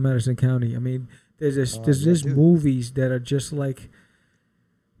Bridges Over Madison County. I mean, there's movies that are just like,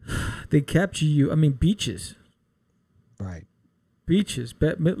 they capture you. I mean, Beaches. Right. Beaches,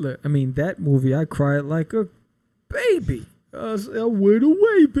 Bette Midler. I mean, that movie, I cried like a baby. I went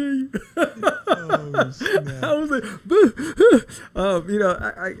away, baby. I was like, you know,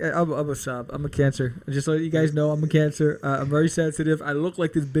 I'm a sob. I'm a Cancer. Just so you guys know, I'm a Cancer. I'm very sensitive. I look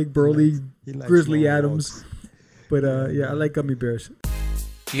like this big burly Grizzly Adams. But yeah, I like gummy bears.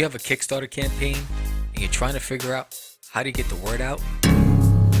 Do you have a Kickstarter campaign and you're trying to figure out how to get the word out?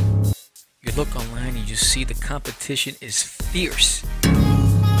 You look online and you see the competition is fierce.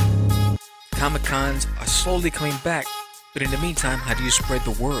 Comic-Cons are slowly coming back, but in the meantime, how do you spread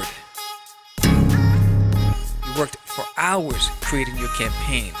the word? You worked for hours creating your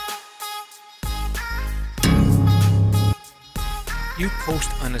campaign. You post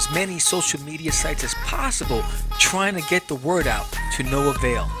on as many social media sites as possible, trying to get the word out to no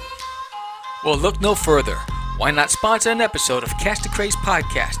avail. Well, look no further. Why not sponsor an episode of Catch the Craze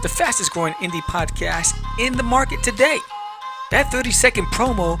Podcast, the fastest growing indie podcast in the market today? That 30-second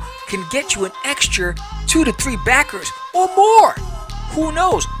promo can get you an extra 2 to 3 backers or more. Who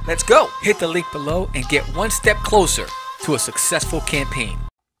knows? Let's go. Hit the link below and get one step closer to a successful campaign.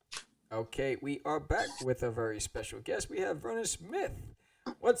 Okay, we are back with a very special guest. We have Vernon Smith.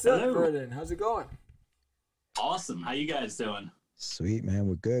 What's up, Vernon? How's it going? Awesome. How you guys doing? Sweet, man.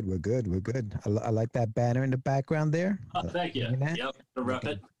 We're good. I like that banner in the background there. Oh, thank you. Yep, the rep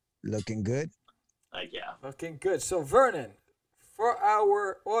it. Looking good. Yeah. Looking good. So, Vernon, for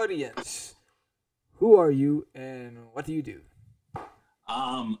our audience, who are you and what do you do?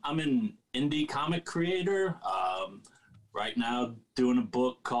 I'm an indie comic creator. Right now, doing a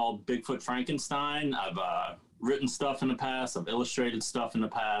book called Bigfoot Frankenstein. I've written stuff in the past. I've illustrated stuff in the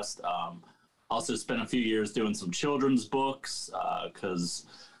past. Also spent a few years doing some children's books because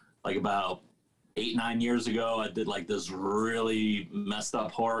like about 8-9 years ago, I did like this really messed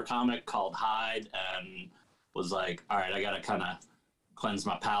up horror comic called Hide and was like, all right, I got to kind of cleanse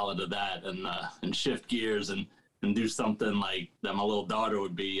my palate of that and shift gears and do something like that my little daughter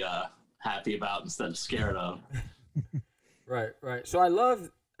would be happy about instead of scared of. Right. So I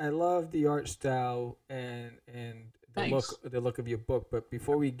love the art style and the look of your book. But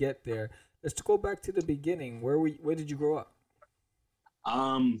before we get there, let's go back to the beginning. Where did you grow up?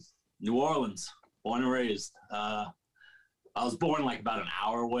 New Orleans, born and raised. I was born like about an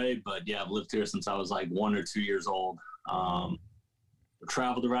hour away, but yeah, I've lived here since I was like 1 or 2 years old.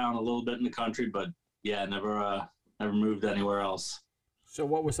 Traveled around a little bit in the country, but yeah, never moved anywhere else. So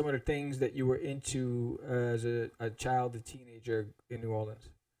what were some of the things that you were into as a child, a teenager in New Orleans?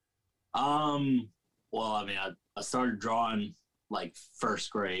 Well, I mean, I started drawing like first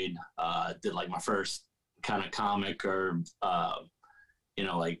grade. Did like my first kind of comic or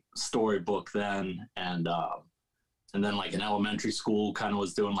like storybook then, and then like in elementary school, kind of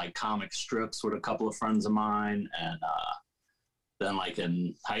was doing like comic strips with a couple of friends of mine, and then like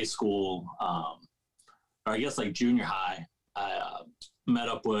in high school, or I guess like junior high, I met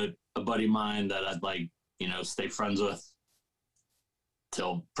up with a buddy of mine that I'd like stay friends with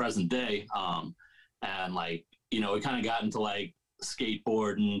till present day, and like we kind of got into like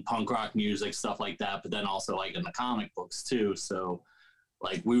skateboarding, punk rock music, stuff like that, but then also like in the comic books too. So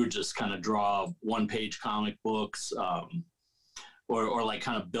like we would just kind of draw 1-page comic books, or like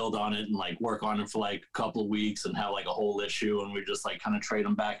kind of build on it and like work on it for like a couple of weeks and have like a whole issue, and we just like kind of trade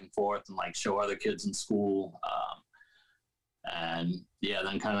them back and forth and like show other kids in school. And yeah,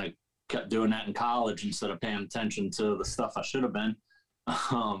 then kind of kept doing that in college instead of paying attention to the stuff I should have been,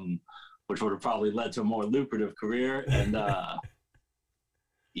 which would have probably led to a more lucrative career. And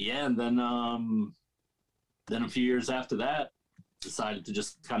yeah, and then a few years after that, decided to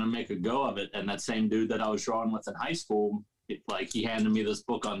just kind of make a go of it. And that same dude that I was drawing with in high school, he handed me this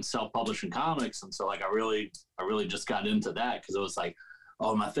book on self-publishing comics. And so like, I really just got into that, because it was like,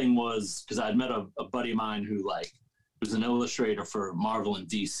 oh, my thing was, because I'd met a buddy of mine who was an illustrator for Marvel and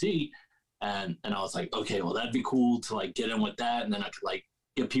DC. And I was like, okay, well, that'd be cool to like get in with that. And then I could like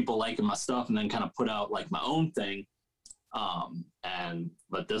get people liking my stuff and then kind of put out like my own thing.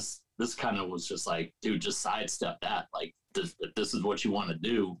 But this kind of was just like, dude, just sidestep that. Like, if this is what you want to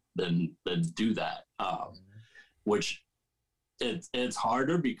do, then do that. Which it's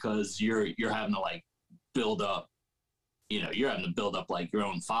harder, because you're having to like build up, you're having to build up like your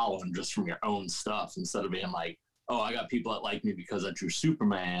own following just from your own stuff, instead of being like, oh, I got people that like me because I drew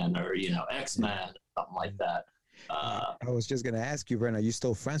Superman or, X-Men, something like that. I was just going to ask you, Vernon, are you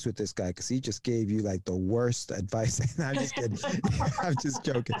still friends with this guy? Because he just gave you like the worst advice. I'm just kidding. I'm just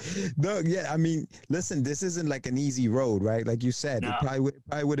joking. No, yeah, I mean, listen, this isn't like an easy road, right? Like you said, no. It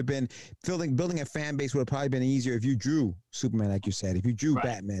probably would have been, building a fan base would have probably been easier if you drew Superman, like you said. If you drew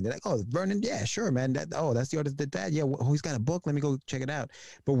Batman, they're like, oh, Vernon, yeah, sure, man. That's the artist that did that. Yeah, well, he's got a book. Let me go check it out.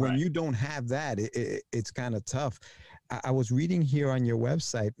 But when you don't have that, it's kind of tough. I was reading here on your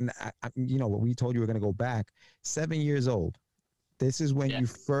website, and we told you we're going to go back. 7 years old. This is when you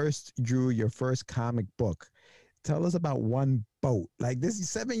first drew your first comic book. Tell us about one boat. Like, this is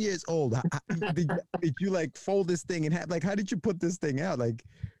 7 years old. Did you like fold this thing and have, like, how did you put this thing out? Like,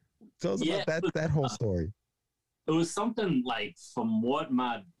 tell us about that whole story. It was something like, from what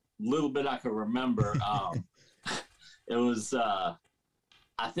my little bit I could remember, it was,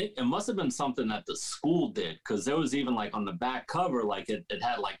 I think it must have been something that the school did, because there was even like on the back cover, like it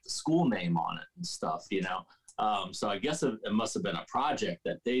had like the school name on it and stuff, So I guess it must have been a project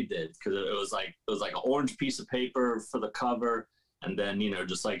that they did, because it was like an orange piece of paper for the cover, and then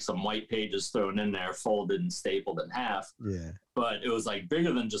just like some white pages thrown in there, folded and stapled in half. Yeah. But it was like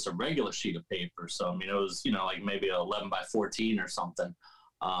bigger than just a regular sheet of paper. So I mean, it was like maybe 11 by 14 or something.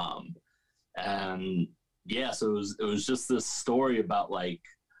 And yeah, so it was just this story about like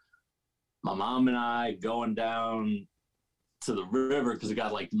my mom and I going down to the river, because we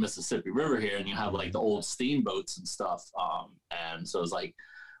got like the Mississippi River here, and you have like the old steamboats and stuff. And so it was like,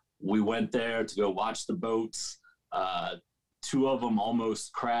 we went there to go watch the boats. 2 of them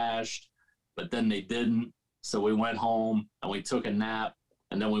almost crashed, but then they didn't. So we went home and we took a nap,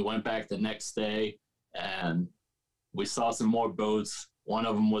 and then we went back the next day and we saw some more boats. One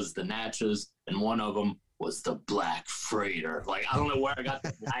of them was the Natchez, and one of them was the Black Freighter. Like, I don't know where I got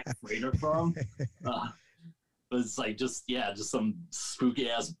the Black Freighter from. But it's like, just some spooky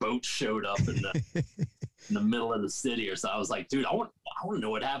ass boat showed up in the middle of the city or so. I was like, dude, I want to know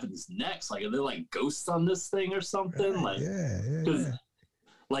what happens next. Like, are there like ghosts on this thing or something? Like, because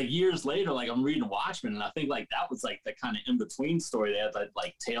like years later, like I'm reading Watchmen, and I think like that was like the kind of in between story. They had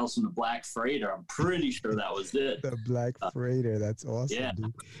like Tales from the Black Freighter. I'm pretty sure that was it. The Black Freighter. That's awesome. Yeah.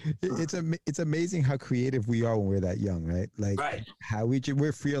 Dude. It's amazing how creative we are when we're that young, right? Like how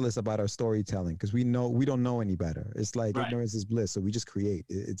we're fearless about our storytelling, because we don't know any better. It's like ignorance is bliss, so we just create.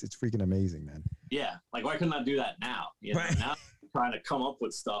 It's freaking amazing, man. Yeah. Like, why couldn't I do that now? Now I'm trying to come up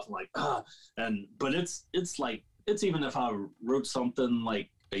with stuff. I'm like, but it's like, it's even if I wrote something like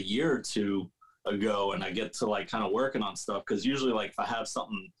a year or two ago and I get to like kind of working on stuff, because usually like if I have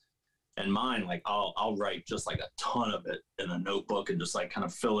something in mind, like I'll write just like a ton of it in a notebook and just like kind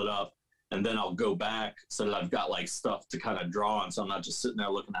of fill it up, and then I'll go back so that I've got like stuff to kind of draw on, so I'm not just sitting there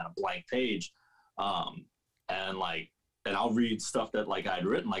looking at a blank page. And I'll read stuff that like I'd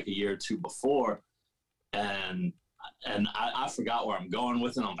written like a year or two before, and I forgot where I'm going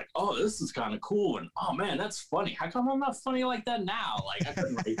with it. I'm like, oh, this is kind of cool. And, oh, man, that's funny. How come I'm not funny like that now? Like, I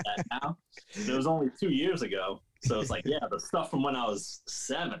couldn't write that now. It was only 2 years ago. So it's like, yeah, the stuff from when I was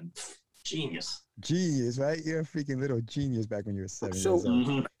 7, genius. Genius, right? You're a freaking little genius back when you were 7 so years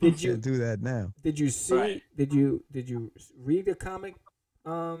old. Did you do that now? Did you see, did you read a comic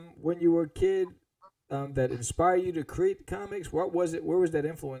when you were a kid that inspired you to create comics? What was it? Where was that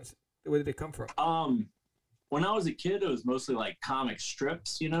influence? Where did it come from? When I was a kid, it was mostly like comic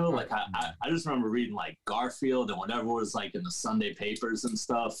strips, like I just remember reading like Garfield and whatever was like in the Sunday papers and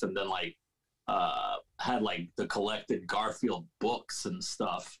stuff. And then like, had like the collected Garfield books and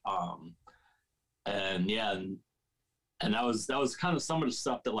stuff. And that was kind of some of the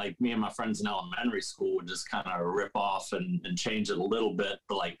stuff that like me and my friends in elementary school would just kind of rip off and change it a little bit.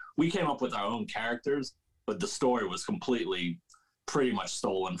 But like, we came up with our own characters, but the story was completely pretty much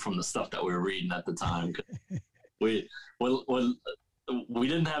stolen from the stuff that we were reading at the time. we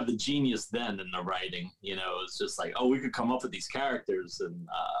didn't have the genius then in the writing, you know. It was just like, oh, we could come up with these characters, and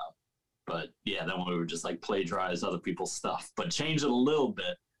but yeah, then we would just like plagiarize other people's stuff, but change it a little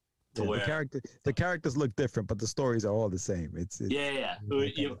bit to where the characters look different, but the stories are all the same. It's yeah.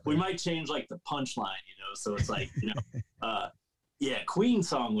 We might change like the punchline, you know. So it's like, you know, yeah, Queen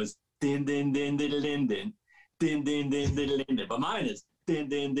song was din din din din din din din din din din din, but mine is din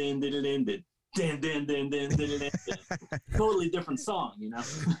din din din din din. Din, din, din, din, din, din, din. Totally different song, you know.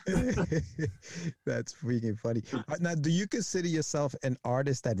 That's freaking funny. Now, do you consider yourself an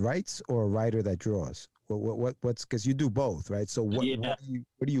artist that writes or a writer that draws? What's because you do both, right? So what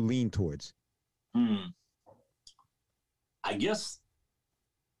do you lean towards? I guess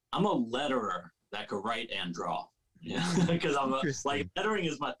I'm a letterer that could write and draw. Yeah, because I'm like, lettering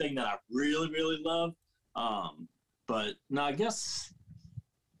is my thing that I really, really love. But no, I guess.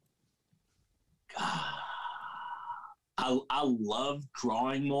 I love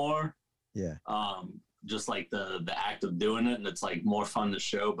drawing more. Yeah. Just like the act of doing it, and it's like more fun to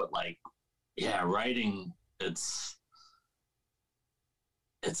show. But like, yeah, writing, it's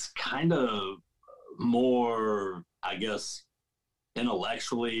kind of more, I guess,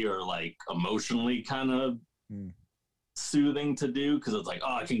 intellectually or like emotionally kind of soothing to do, because it's like,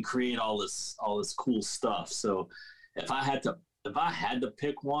 oh, I can create all this cool stuff. So if I had to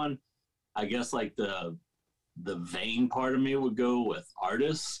pick one, I guess like the vain part of me would go with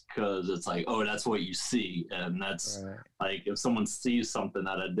artists, because it's like, oh, that's what you see, and that's right. Like if someone sees something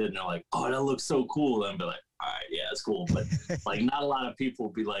that I did and they're like, oh, that looks so cool, then I'd be like, all right, yeah, it's cool. But like not a lot of people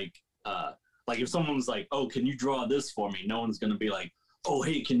would be like if someone's like, oh, can you draw this for me? No one's gonna be like, oh,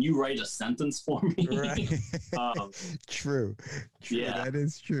 hey, can you write a sentence for me? Right. True. Yeah, that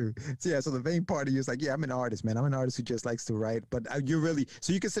is true. So yeah, so the vain part of you is like, yeah, I'm an artist, man. I'm an artist who just likes to write. But you really,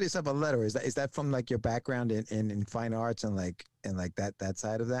 so you consider yourself a letterer? Is that from like your background in fine arts and like that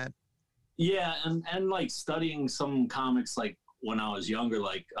side of that? Yeah, and like studying some comics like when I was younger,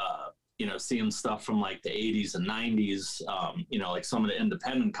 like you know, seeing stuff from like the 80s and 90s, you know, like some of the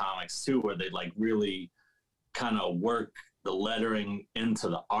independent comics too, where they like really kind of work the lettering into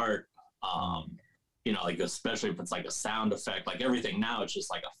the art, you know, like especially if it's like a sound effect, like everything now it's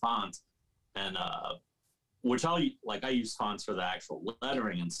just like a font, and which I use fonts for the actual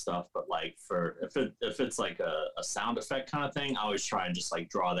lettering and stuff, but like for if it's like a sound effect kind of thing, I always try and just like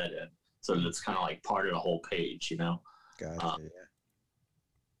draw that in so that it's kind of like part of the whole page, you know. Gotcha.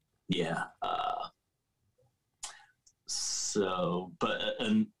 Yeah. So, but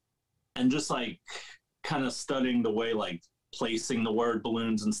and just like kind of studying the way like placing the word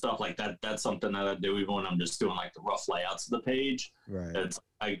balloons and stuff like that, that's something that I do even when I'm just doing like the rough layouts of the page. Right. It's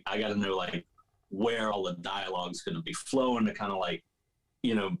I got to know like where all the dialogue's going to be flowing to kind of like,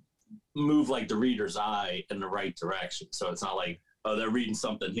 you know, move like the reader's eye in the right direction. So it's not like, oh, they're reading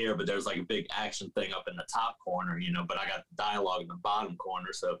something here, but there's like a big action thing up in the top corner, you know, but I got dialogue in the bottom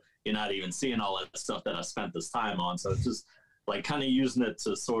corner, so you're not even seeing all that stuff that I spent this time on. So it's just like kind of using it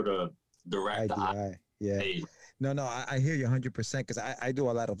to sort of direct the eye. Yeah. Page. No, I hear you 100%, because I do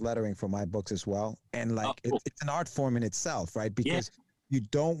a lot of lettering for my books as well. And like, cool. it's an art form in itself, right? Because you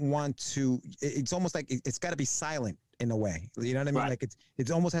don't want to, it's almost like it's got to be silent in a way. You know what I mean? Right. Like it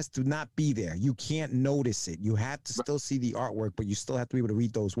almost has to not be there. You can't notice it. You have to still see the artwork, but you still have to be able to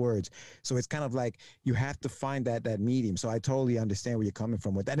read those words. So it's kind of like you have to find that medium. So I totally understand where you're coming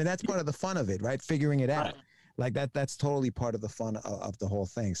from with that. And that's part of the fun of it, right? Figuring it out. Like that's totally part of the fun of the whole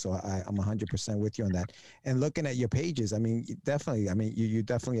thing. So I'm 100% with you on that. And looking at your pages, I mean, you definitely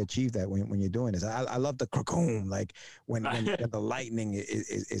achieve that when you're doing this. I love the crackoon, like when the lightning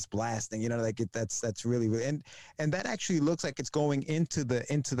is blasting, you know, like that's really, and that actually looks like it's going into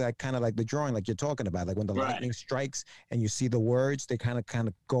that kind of like the drawing, like you're talking about, like when the lightning strikes and you see the words, they kind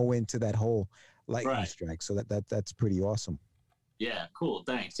of go into that whole lightning strike. So that's pretty awesome. Yeah. Cool.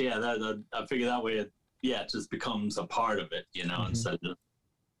 Thanks. Yeah. I figure that way it just becomes a part of it, you know, instead of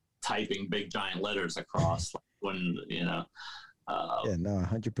typing big giant letters across when, you know. Yeah, no,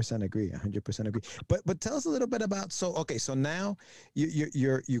 100% agree. 100% agree. But tell us a little bit about, so now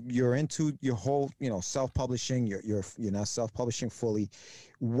you're into your whole, you know, self-publishing. You're now self-publishing fully.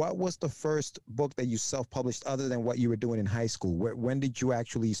 What was the first book that you self-published other than what you were doing in high school? When did you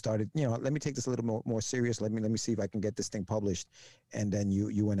actually started, you know, let me take this a little more serious. Let me see if I can get this thing published. And then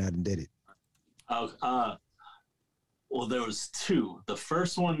you went out and did it. Well, there was two. The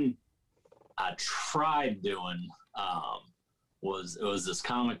first one I tried doing was this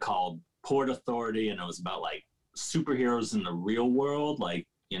comic called Port Authority, and it was about like superheroes in the real world. Like,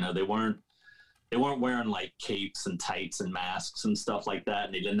 you know, they weren't they weren't wearing like capes and tights and masks and stuff like that,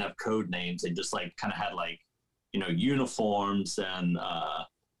 and they didn't have code names. They just like kind of had like, you know, uniforms, and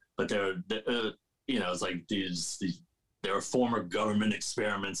but they're you know, it's like these they were former government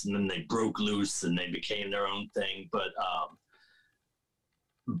experiments, and then they broke loose and they became their own thing.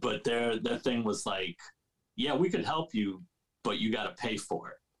 But their thing was like, yeah, we could help you, but you got to pay for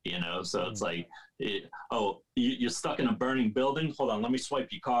it, you know? So it's like, you're stuck in a burning building? Hold on, let me swipe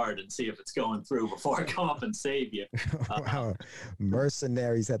your card and see if it's going through before I come up and save you. Wow.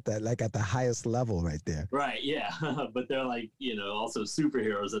 Mercenaries at the highest level right there. Right, yeah. But they're like, you know, also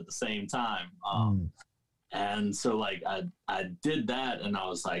superheroes at the same time. And so like I did that, and I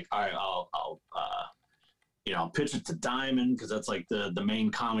was like, all right, I'll you know, pitch it to Diamond, because that's like the main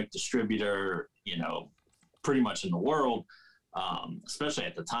comic distributor, you know, pretty much in the world, especially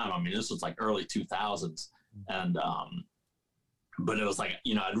at the time. I mean, this was like early 2000s, and but it was like,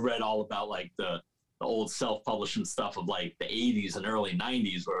 you know, I'd read all about like the old self-publishing stuff of like the 80s and early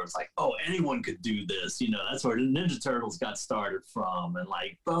 90s, where it's like, oh, anyone could do this, you know. That's where the Ninja Turtles got started from, and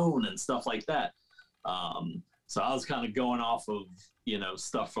like Bone and stuff like that. So I was kind of going off of, you know,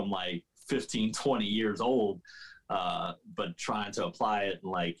 stuff from like 15, 20 years old, but trying to apply it in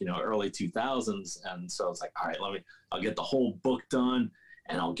like, you know, early 2000s. And so it's like, all right, I'll get the whole book done,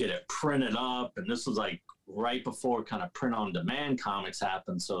 and I'll get it printed up. And this was like right before kind of print on demand comics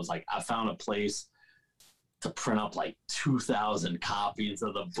happened. So it's like, I found a place to print up like 2,000 copies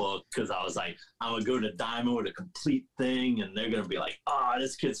of the book, because I was like, I'm gonna go to Diamond with a complete thing, and they're gonna be like, oh,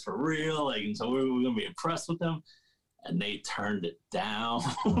 this kid's for real. Like, and so we're gonna be impressed with them. And they turned it down.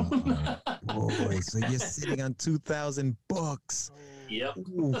 Boy, so you're sitting on 2,000 books. Yep.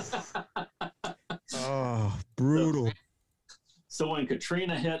 Oh, brutal. So when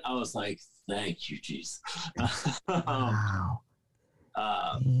Katrina hit, I was like, thank you, jeez. Wow.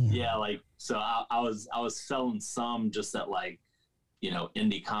 Yeah, like, so I was selling some just at like, you know,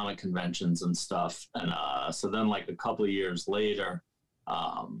 indie comic conventions and stuff. And so then like a couple of years later,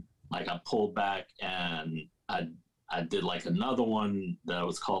 like I pulled back, and I did like another one that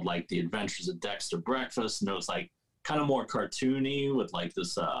was called like The Adventures of Dexter Breakfast, and it was like kind of more cartoony with like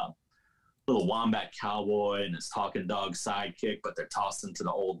this little wombat cowboy and his talking dog sidekick, but they're tossed into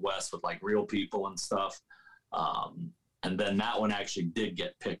the Old West with like real people and stuff. And then that one actually did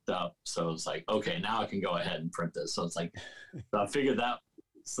get picked up. So it's like, okay, now I can go ahead and print this. So it's like, so I figured that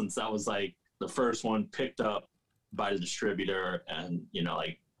since that was like the first one picked up by the distributor, and, you know,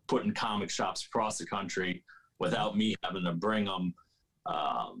 like put in comic shops across the country without me having to bring them,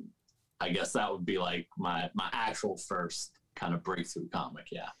 I guess that would be like my actual first kind of breakthrough comic.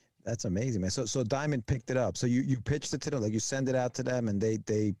 Yeah. That's amazing, man. So Diamond picked it up. So you pitched it to them, like you send it out to them, and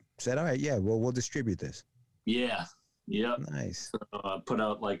they said, all right, yeah, well, we'll distribute this. Yeah. Yep. Nice. So I put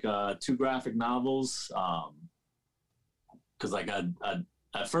out like 2 graphic novels, because like I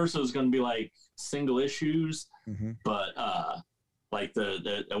at first it was going to be like single issues, but like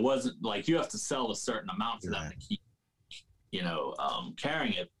it wasn't like you have to sell a certain amount for them to keep, you know,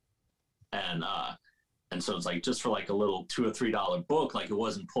 carrying it, and so it's like just for like a little $2 or $3 book, like it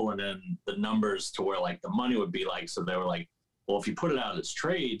wasn't pulling in the numbers to where like the money would be like. So they were like, well, if you put it out as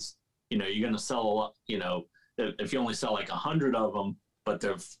trades, you know, you're going to sell a lot, you know. If you only sell like 100 of them, but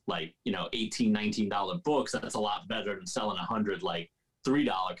they're like, you know, $18, $19 books, that's a lot better than selling 100 like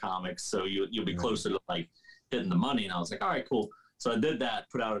 $3 comics. So you'll be closer to like hitting the money. And I was like, all right, cool. So I did that,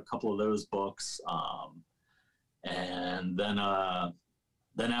 put out a couple of those books, and then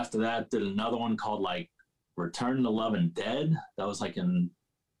after that, did another one called like Return to Love and Dead. That was like in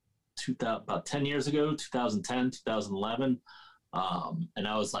about 10 years ago, 2010, 2011, and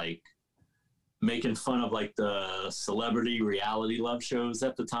I was like making fun of like the celebrity reality love shows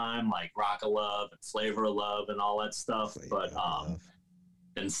at the time, like Rock of Love and Flavor of Love and all that stuff. But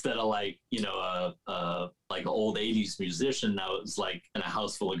instead of like, you know, like an old 80s musician that was like in a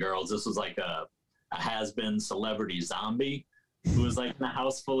house full of girls, this was like a has-been celebrity zombie who was like in a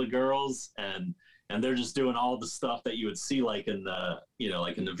house full of girls, and they're just doing all the stuff that you would see like in the, you know,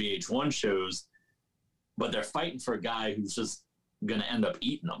 like in the VH1 shows, but they're fighting for a guy who's just gonna end up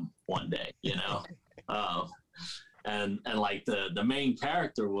eating them one day, you know. And like the main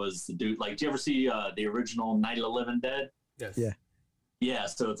character was the dude. Like, do you ever see the original Night of the Living Dead? Yes. Yeah.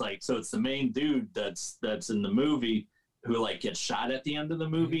 So it's the main dude that's in the movie who like gets shot at the end of the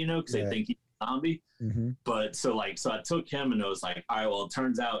movie, you know, because they think he's a zombie. But so I took him, and it was like, all right, well, it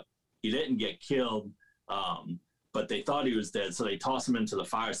turns out he didn't get killed, but they thought he was dead, so they tossed him into the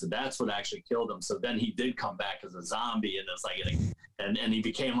fire. So that's what actually killed him. So then he did come back as a zombie, and it's like, and he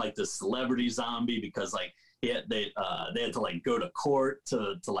became like this celebrity zombie because like they had to like go to court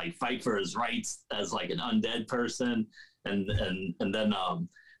to like fight for his rights as like an undead person, and then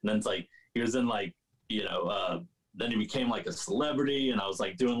it's like he was in like, you know, then he became like a celebrity, and I was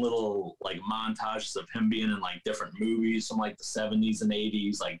like doing little like montages of him being in like different movies from like the 70s and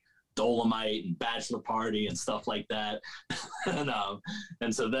 80s, like Dolomite and Bachelor Party and stuff like that.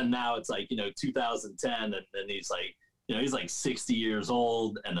 and so then now it's like, you know, 2010, and then he's like, you know, he's like 60 years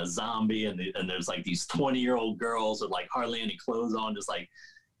old and a zombie, and there's like these 20-year-old girls with like hardly any clothes on, just like,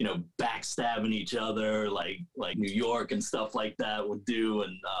 you know, backstabbing each other, like New York and stuff like that would do.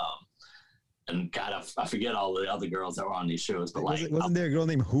 And God, I forget all the other girls that were on these shows, but like, wasn't there a girl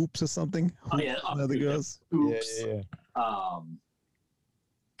named Hoops or something? Oh yeah, other girls. Hoops. Yeah.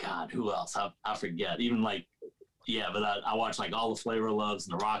 God, who else? I forget. Even like, yeah, but I watched like all the Flavor Loves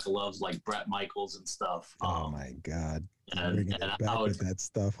and the Rock of Loves, like Bret Michaels and stuff. Oh my God! And back with that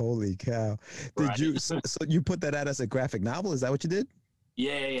stuff. Holy cow! Did you? So you put that out as a graphic novel? Is that what you did?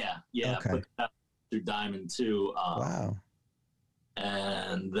 Yeah. Okay. I put that through Diamond too. Wow.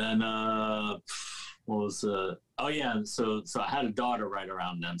 And then what was oh yeah, so I had a daughter right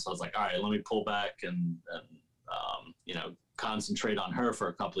around then, so I was like, all right, let me pull back and you know, concentrate on her for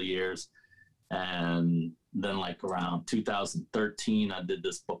a couple of years. And then like around 2013, I did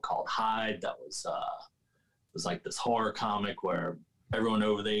this book called Hide that was like this horror comic where everyone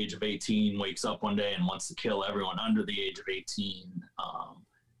over the age of 18 wakes up one day and wants to kill everyone under the age of 18,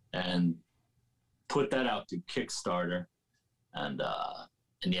 and put that out through Kickstarter. And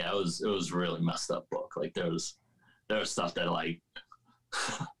yeah, it was really messed up book. Like there was stuff that like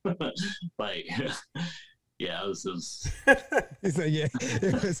like yeah, it was He's like, yeah,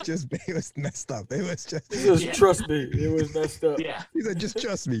 it was messed up. It was just trust me, it was messed up. Yeah. He said, just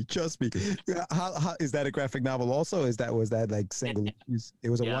trust me. How is that a graphic novel also? Was that like single? It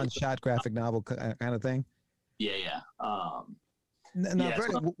was a one-shot graphic novel kind of thing? Yeah. Now,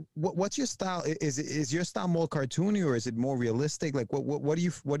 Vernon, what's your style? Is your style more cartoony or is it more realistic? Like, what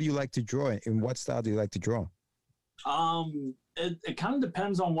do you like to draw? In what style do you like to draw? It kind of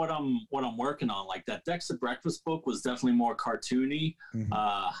depends on what I'm working on. Like that Dexter Breakfast book was definitely more cartoony. Mm-hmm.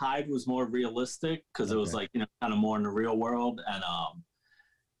 Hyde was more realistic because it was like, you know, kind of more in the real world.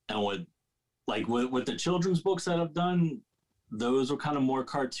 And with the children's books that I've done, those were kind of more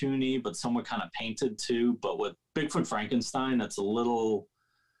cartoony, but some were kind of painted too. But with Bigfoot Frankenstein, it's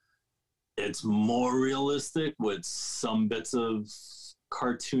more realistic with some bits of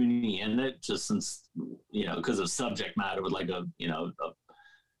cartoony in it, just since, you know, because of subject matter, with like a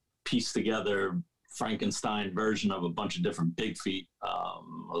pieced together Frankenstein version of a bunch of different big feet. I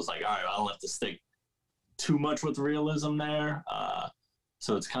was like, all right, I don't have to stick too much with realism there.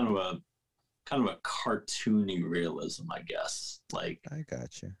 So it's kind of a cartoony realism, I guess. Like, I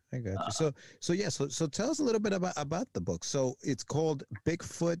got you. So tell us a little bit about the book. So it's called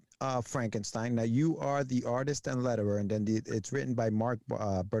Bigfoot Frankenstein. Now you are the artist and letterer, and then it's written by Mark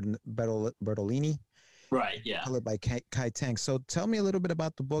Bertolini. Right. Yeah. Colored by Kai Tang. So tell me a little bit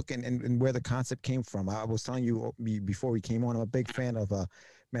about the book and where the concept came from. I was telling you before we came on, I'm a big fan of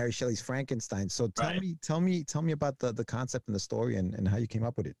Mary Shelley's Frankenstein. So tell me about the concept and the story and how you came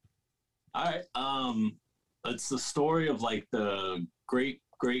up with it. All right. It's the story of like the great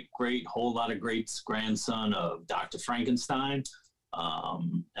whole lot of greats grandson of Dr. Frankenstein.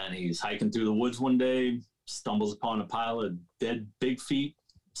 And he's hiking through the woods one day, stumbles upon a pile of dead big feet,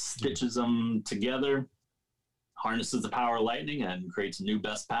 stitches them together, harnesses the power of lightning, and creates a new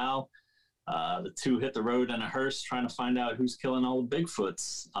best pal. The two hit the road in a hearse trying to find out who's killing all the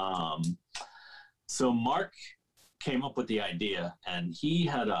Bigfoots. So Mark came up with the idea, and he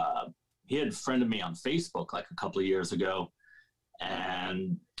had friended me on Facebook like a couple of years ago,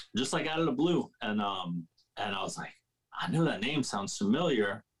 and just like out of the blue, and I was like, I know that name sounds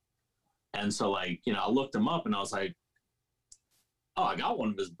familiar, and so like, you know, I looked him up and I was like, oh, I got one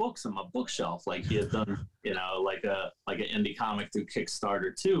of his books on my bookshelf. Like he had done, you know, like an indie comic through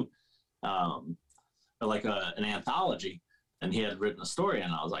Kickstarter too, or like an anthology, and he had written a story,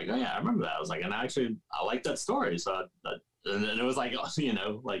 and I was like, oh yeah, I remember that. I was like, and actually I like that story, so and it was like, you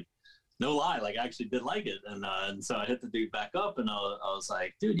know, like, no lie, like I actually did like it, and so I hit the dude back up, and I was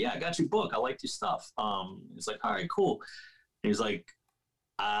like, dude, yeah, I got your book, I liked your stuff. He's like, all right, cool. And he's like,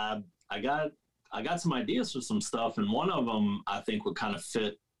 I got some ideas for some stuff, and one of them I think would kind of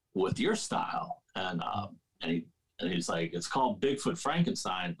fit with your style, and he's like, it's called Bigfoot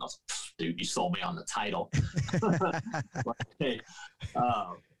Frankenstein. And I was like, dude, you sold me on the title.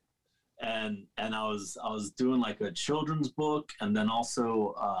 And I was doing like a children's book, and then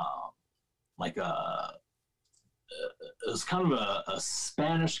also it was kind of a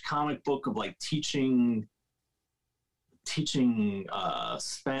Spanish comic book of like teaching teaching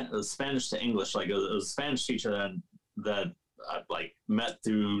Spanish to English. Like it was a Spanish teacher that I like met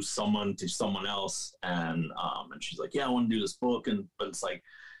through someone to someone else, and she's like, yeah, I want to do this book, but it's like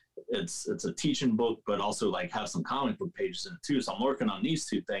it's a teaching book, but also like have some comic book pages in it too. So I'm working on these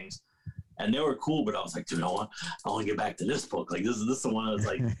two things, and they were cool. But I was like, dude, I want to get back to this book. Like this is the one that's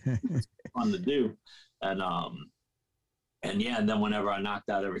like fun to do, and yeah. And then whenever I knocked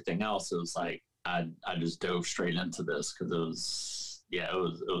out everything else, it was like I just dove straight into this because it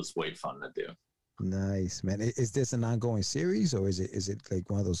was way fun to do. Nice, man. Is this an ongoing series, or is it like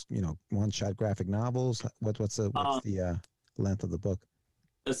one of those, one-shot graphic novels? What's the length of the book?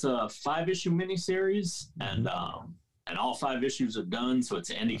 It's a 5-issue miniseries, and all 5 issues are done. So it's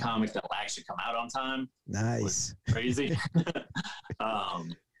an indie comic that'll actually come out on time. Nice, crazy.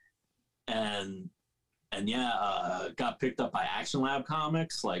 And yeah, got picked up by Action Lab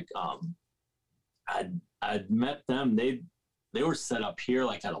Comics. Like, I'd met them. They were set up here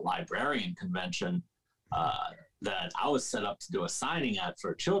like at a librarian convention that I was set up to do a signing at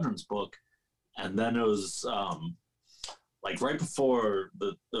for a children's book. And then it was like right before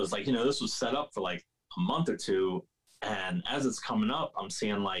it was like, this was set up for like a month or two. And as it's coming up, I'm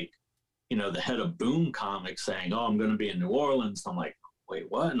seeing like, the head of Boom Comics saying, oh, I'm going to be in New Orleans. I'm like, wait,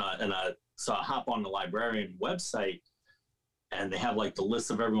 what? So I hop on the librarian website, and they have like the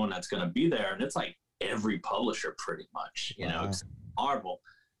list of everyone that's going to be there. And it's like every publisher pretty much, except Marvel.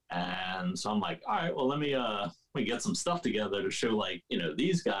 And so I'm like, all right, well, let me get some stuff together to show like,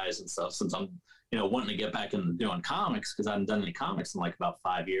 these guys and stuff, since I'm, wanting to get back into doing comics, because I haven't done any comics in like about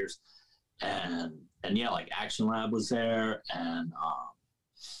 5 years. And yeah, like Action Lab was there, and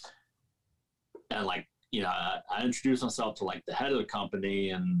like, I introduced myself to like the head of the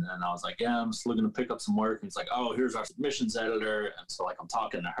company, and I was like, yeah, I'm just looking to pick up some work. And it's like, oh, here's our submissions editor. And so like I'm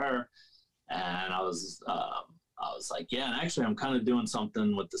talking to her, and I was like, yeah, and actually I'm kind of doing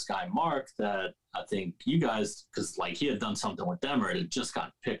something with this guy Mark that I think you guys, because like he had done something with them, or it had just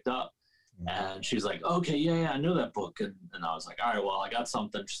got picked up. And she's like, okay, yeah, I know that book. And I was like, all right, well, I got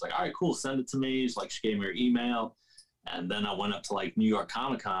something. She's like, all right, cool, send it to me. She's like, she gave me her email. And then I went up to like New York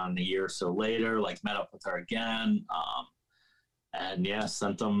Comic Con a year or so later, like met up with her again. And yeah,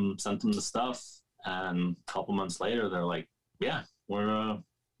 sent them the stuff. And a couple months later, they're like, yeah, we're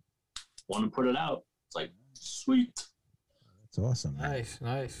want to put it out. It's like, sweet. That's awesome. Man.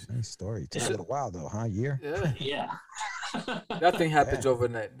 Nice story. Took a little while though, huh? Year? Yeah. Nothing happens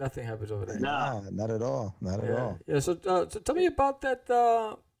overnight. No, not at all. Not at all. Yeah. So tell me about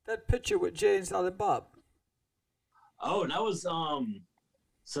that picture with Jay and Silent Bob. Oh, that was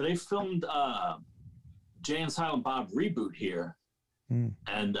so they filmed Jay and Silent Bob reboot here,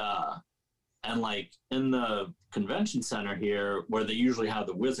 and like in the convention center here, where they usually have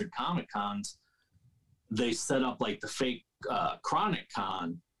the Wizard Comic Cons, they set up like the fake Chronic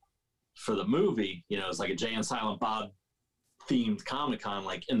Con for the movie. It's like a Jay and Silent Bob themed Comic Con,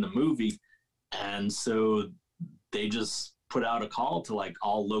 like in the movie, and so they just put out a call to like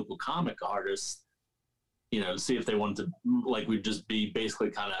all local comic artists, to see if they wanted to, like, we'd just be basically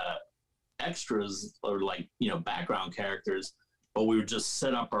kind of extras or like, background characters, but we would just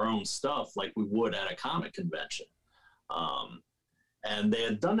set up our own stuff like we would at a comic convention. And they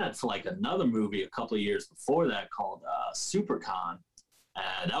had done that for like another movie a couple of years before that called SuperCon.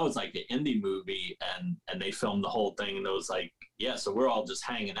 And that was like an indie movie, and they filmed the whole thing, and it was like, yeah, so we're all just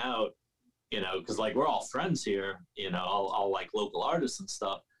hanging out, because like we're all friends here, all like local artists and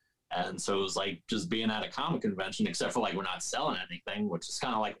stuff. And so it was like just being at a comic convention, except for like we're not selling anything, which is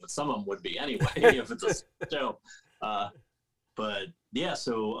kind of like what some of them would be anyway if it's a show. But yeah,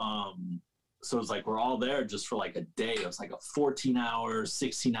 so it's like we're all there just for like a day. It was like a 14-hour,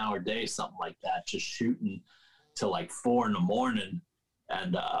 16-hour day, something like that, just shooting till like 4 a.m.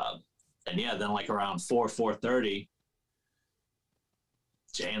 And yeah, then like around 4:30,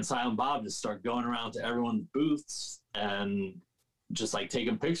 Jay and Silent Bob just start going around to everyone's booths and just like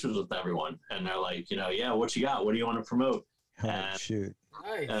taking pictures with everyone. And they're like, yeah, what you got? What do you want to promote? Oh, shoot.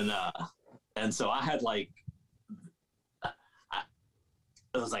 Nice. And so I had like,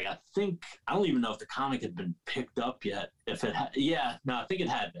 it was like, I don't even know if the comic had been picked up yet. If it had, I think it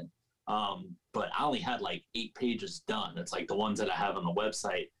had been. But I only had like 8 pages done. It's like the ones that I have on the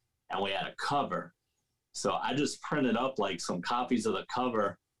website, and we had a cover. So I just printed up like some copies of the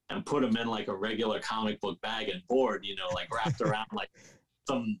cover and put them in like a regular comic book bag and board, like wrapped around like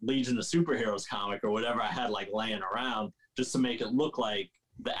some Legion of Superheroes comic or whatever I had like laying around, just to make it look like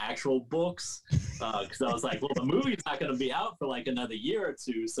the actual books. Because I was like, well, the movie's not going to be out for like another year or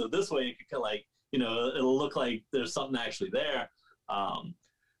two. So this way it could like, it'll look like there's something actually there.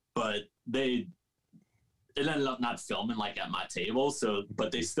 But it ended up not filming like at my table. So,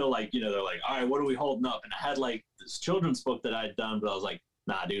 but they still like, you know, they're like, all right, what are we holding up? And I had like this children's book that I had done, but I was like,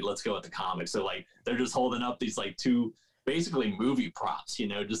 nah, dude, let's go with the comics. So like, they're just holding up these like two basically movie props, you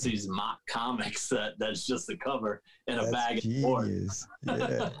know, just these mock comics that's just the cover in a bag of genius.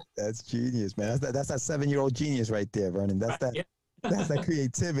 Yeah, that's genius, man. That's that 7-year-old genius right there, Vernon. That's that. Yeah. That's that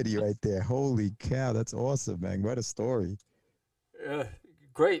creativity right there. Holy cow, that's awesome, man. What a story.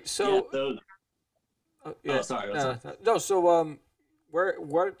 Great. So, sorry. No, so where's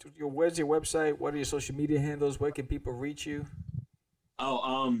your website? What are your social media handles? Where can people reach you?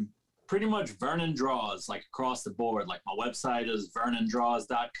 Pretty much Vernon Draws, like across the board. Like my website is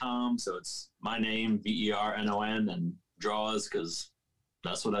vernondraws.com. So it's my name, VERNON, and draws, because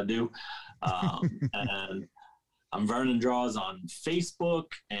that's what I do. And I'm Vernon Draws on Facebook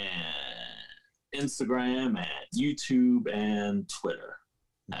and Instagram and YouTube and Twitter.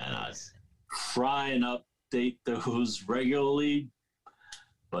 And I try and update those regularly,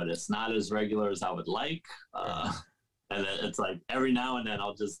 but it's not as regular as I would like. And it's like every now and then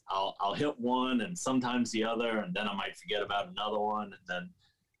I'll hit one and sometimes the other, and then I might forget about another one, and then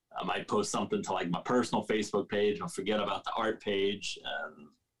I might post something to like my personal Facebook page and forget about the art page. And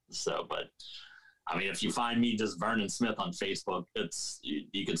so, but I mean, if you find me just Vernon Smith on Facebook,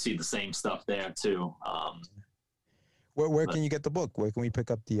 you can see the same stuff there too. Where can you get the book? Where can we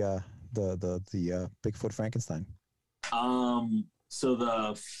pick up the Bigfoot Frankenstein? So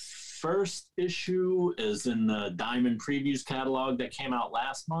the first issue is in the Diamond Previews catalog that came out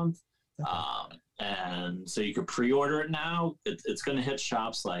last month. Okay. And so you could pre-order it now. It's going to hit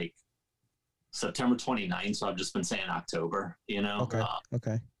shops like September 29th. So I've just been saying October, you know? Okay.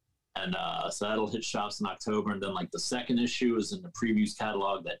 Okay. And so that'll hit shops in October. And then like the second issue is in the Previews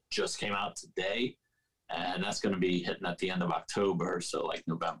catalog that just came out today. And that's going to be hitting at the end of October. So like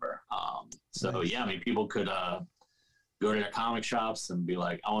November. So nice. Yeah, I mean, people could, go to their comic shops and be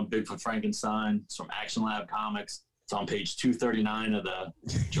like, I want Bigfoot Frankenstein. It's from Action Lab Comics. It's on page 239 of the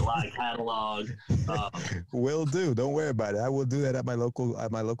July catalog. Will do. Don't worry about it. I will do that at my local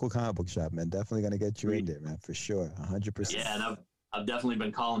comic book shop, man. Definitely gonna get you in there, man, for sure. 100%. Yeah, and I've definitely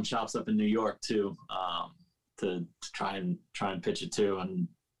been calling shops up in New York too, to try and pitch it too. And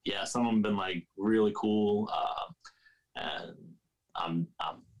yeah, some of them have been like really cool. And I'm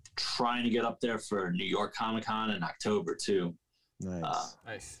trying to get up there for New York Comic Con in October too. Nice.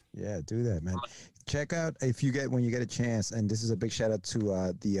 Nice. Yeah, do that, man. Check out when you get a chance, and this is a big shout out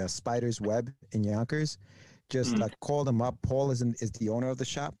to the Spider's Web in Yonkers. Just call them up. Paul is the owner of the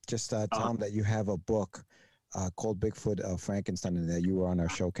shop. Just tell him that you have a book called Bigfoot Frankenstein, and that you were on our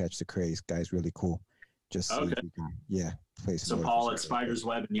show Catch the Craze. Guy's really cool. Just see if you can, place. So Paul at Spider's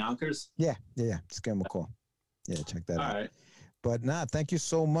Web in Yonkers. Yeah. Just give him a call. Yeah, check that out. All right. But thank you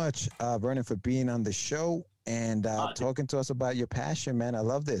so much, Vernon, for being on the show and talking to us about your passion, man. I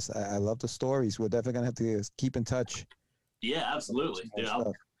love this. I love the stories. We're definitely going to have to keep in touch. Yeah, absolutely.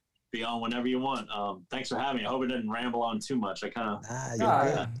 I'll be on whenever you want. Thanks for having me. I hope it didn't ramble on too much. I kind of...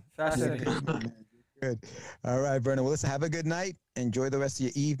 you're good. Fascinating. Good. All right, Vernon. Well, listen, have a good night. Enjoy the rest of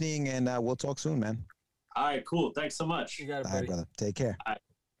your evening, and we'll talk soon, man. All right, cool. Thanks so much. You got it, buddy. All right, brother. Take care. All right,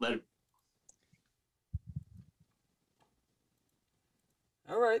 later.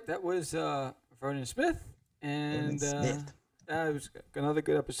 All right, that was Vernon Smith, and it was another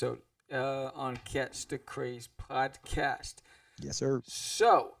good episode on Catch the Craze podcast. Yes, sir.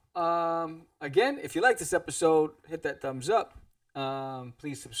 So, again, if you like this episode, hit that thumbs up.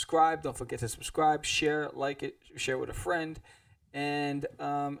 Please subscribe. Don't forget to subscribe, share, like it, share with a friend, and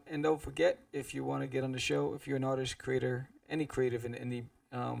don't forget, if you want to get on the show, if you're an artist, creator, any creative in any,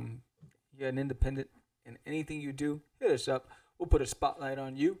 you're an independent in anything you do, hit us up. We'll put a spotlight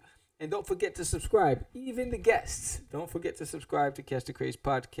on you. And don't forget to subscribe. Even the guests. Don't forget to subscribe to Catch the Craze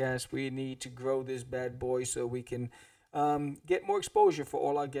podcast. We need to grow this bad boy so we can get more exposure for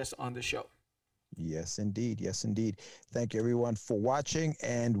all our guests on the show. Yes, indeed. Yes, indeed. Thank you, everyone, for watching.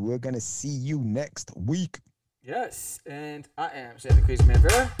 And we're going to see you next week. Yes. And I am the Crazy Man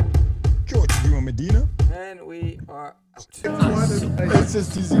Vera. George Medina. And we are out. It's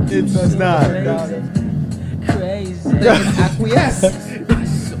just easy. It's not. Crazy. Acquiesce.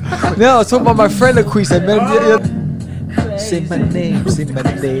 No, I was talking about my friend Acquiesce. Say my name,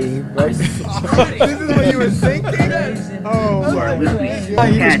 right? This is what you were thinking? Oh,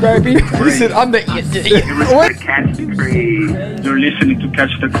 he described me. He said, I'm the... Catch the Craze. You're listening to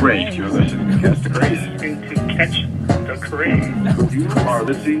Catch the Craze. You're listening to Catch the Craze. To Catch the Craze. You are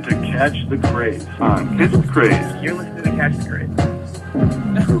listening to Catch the Craze. On Catch the Craze. You're listening to Catch the Craze.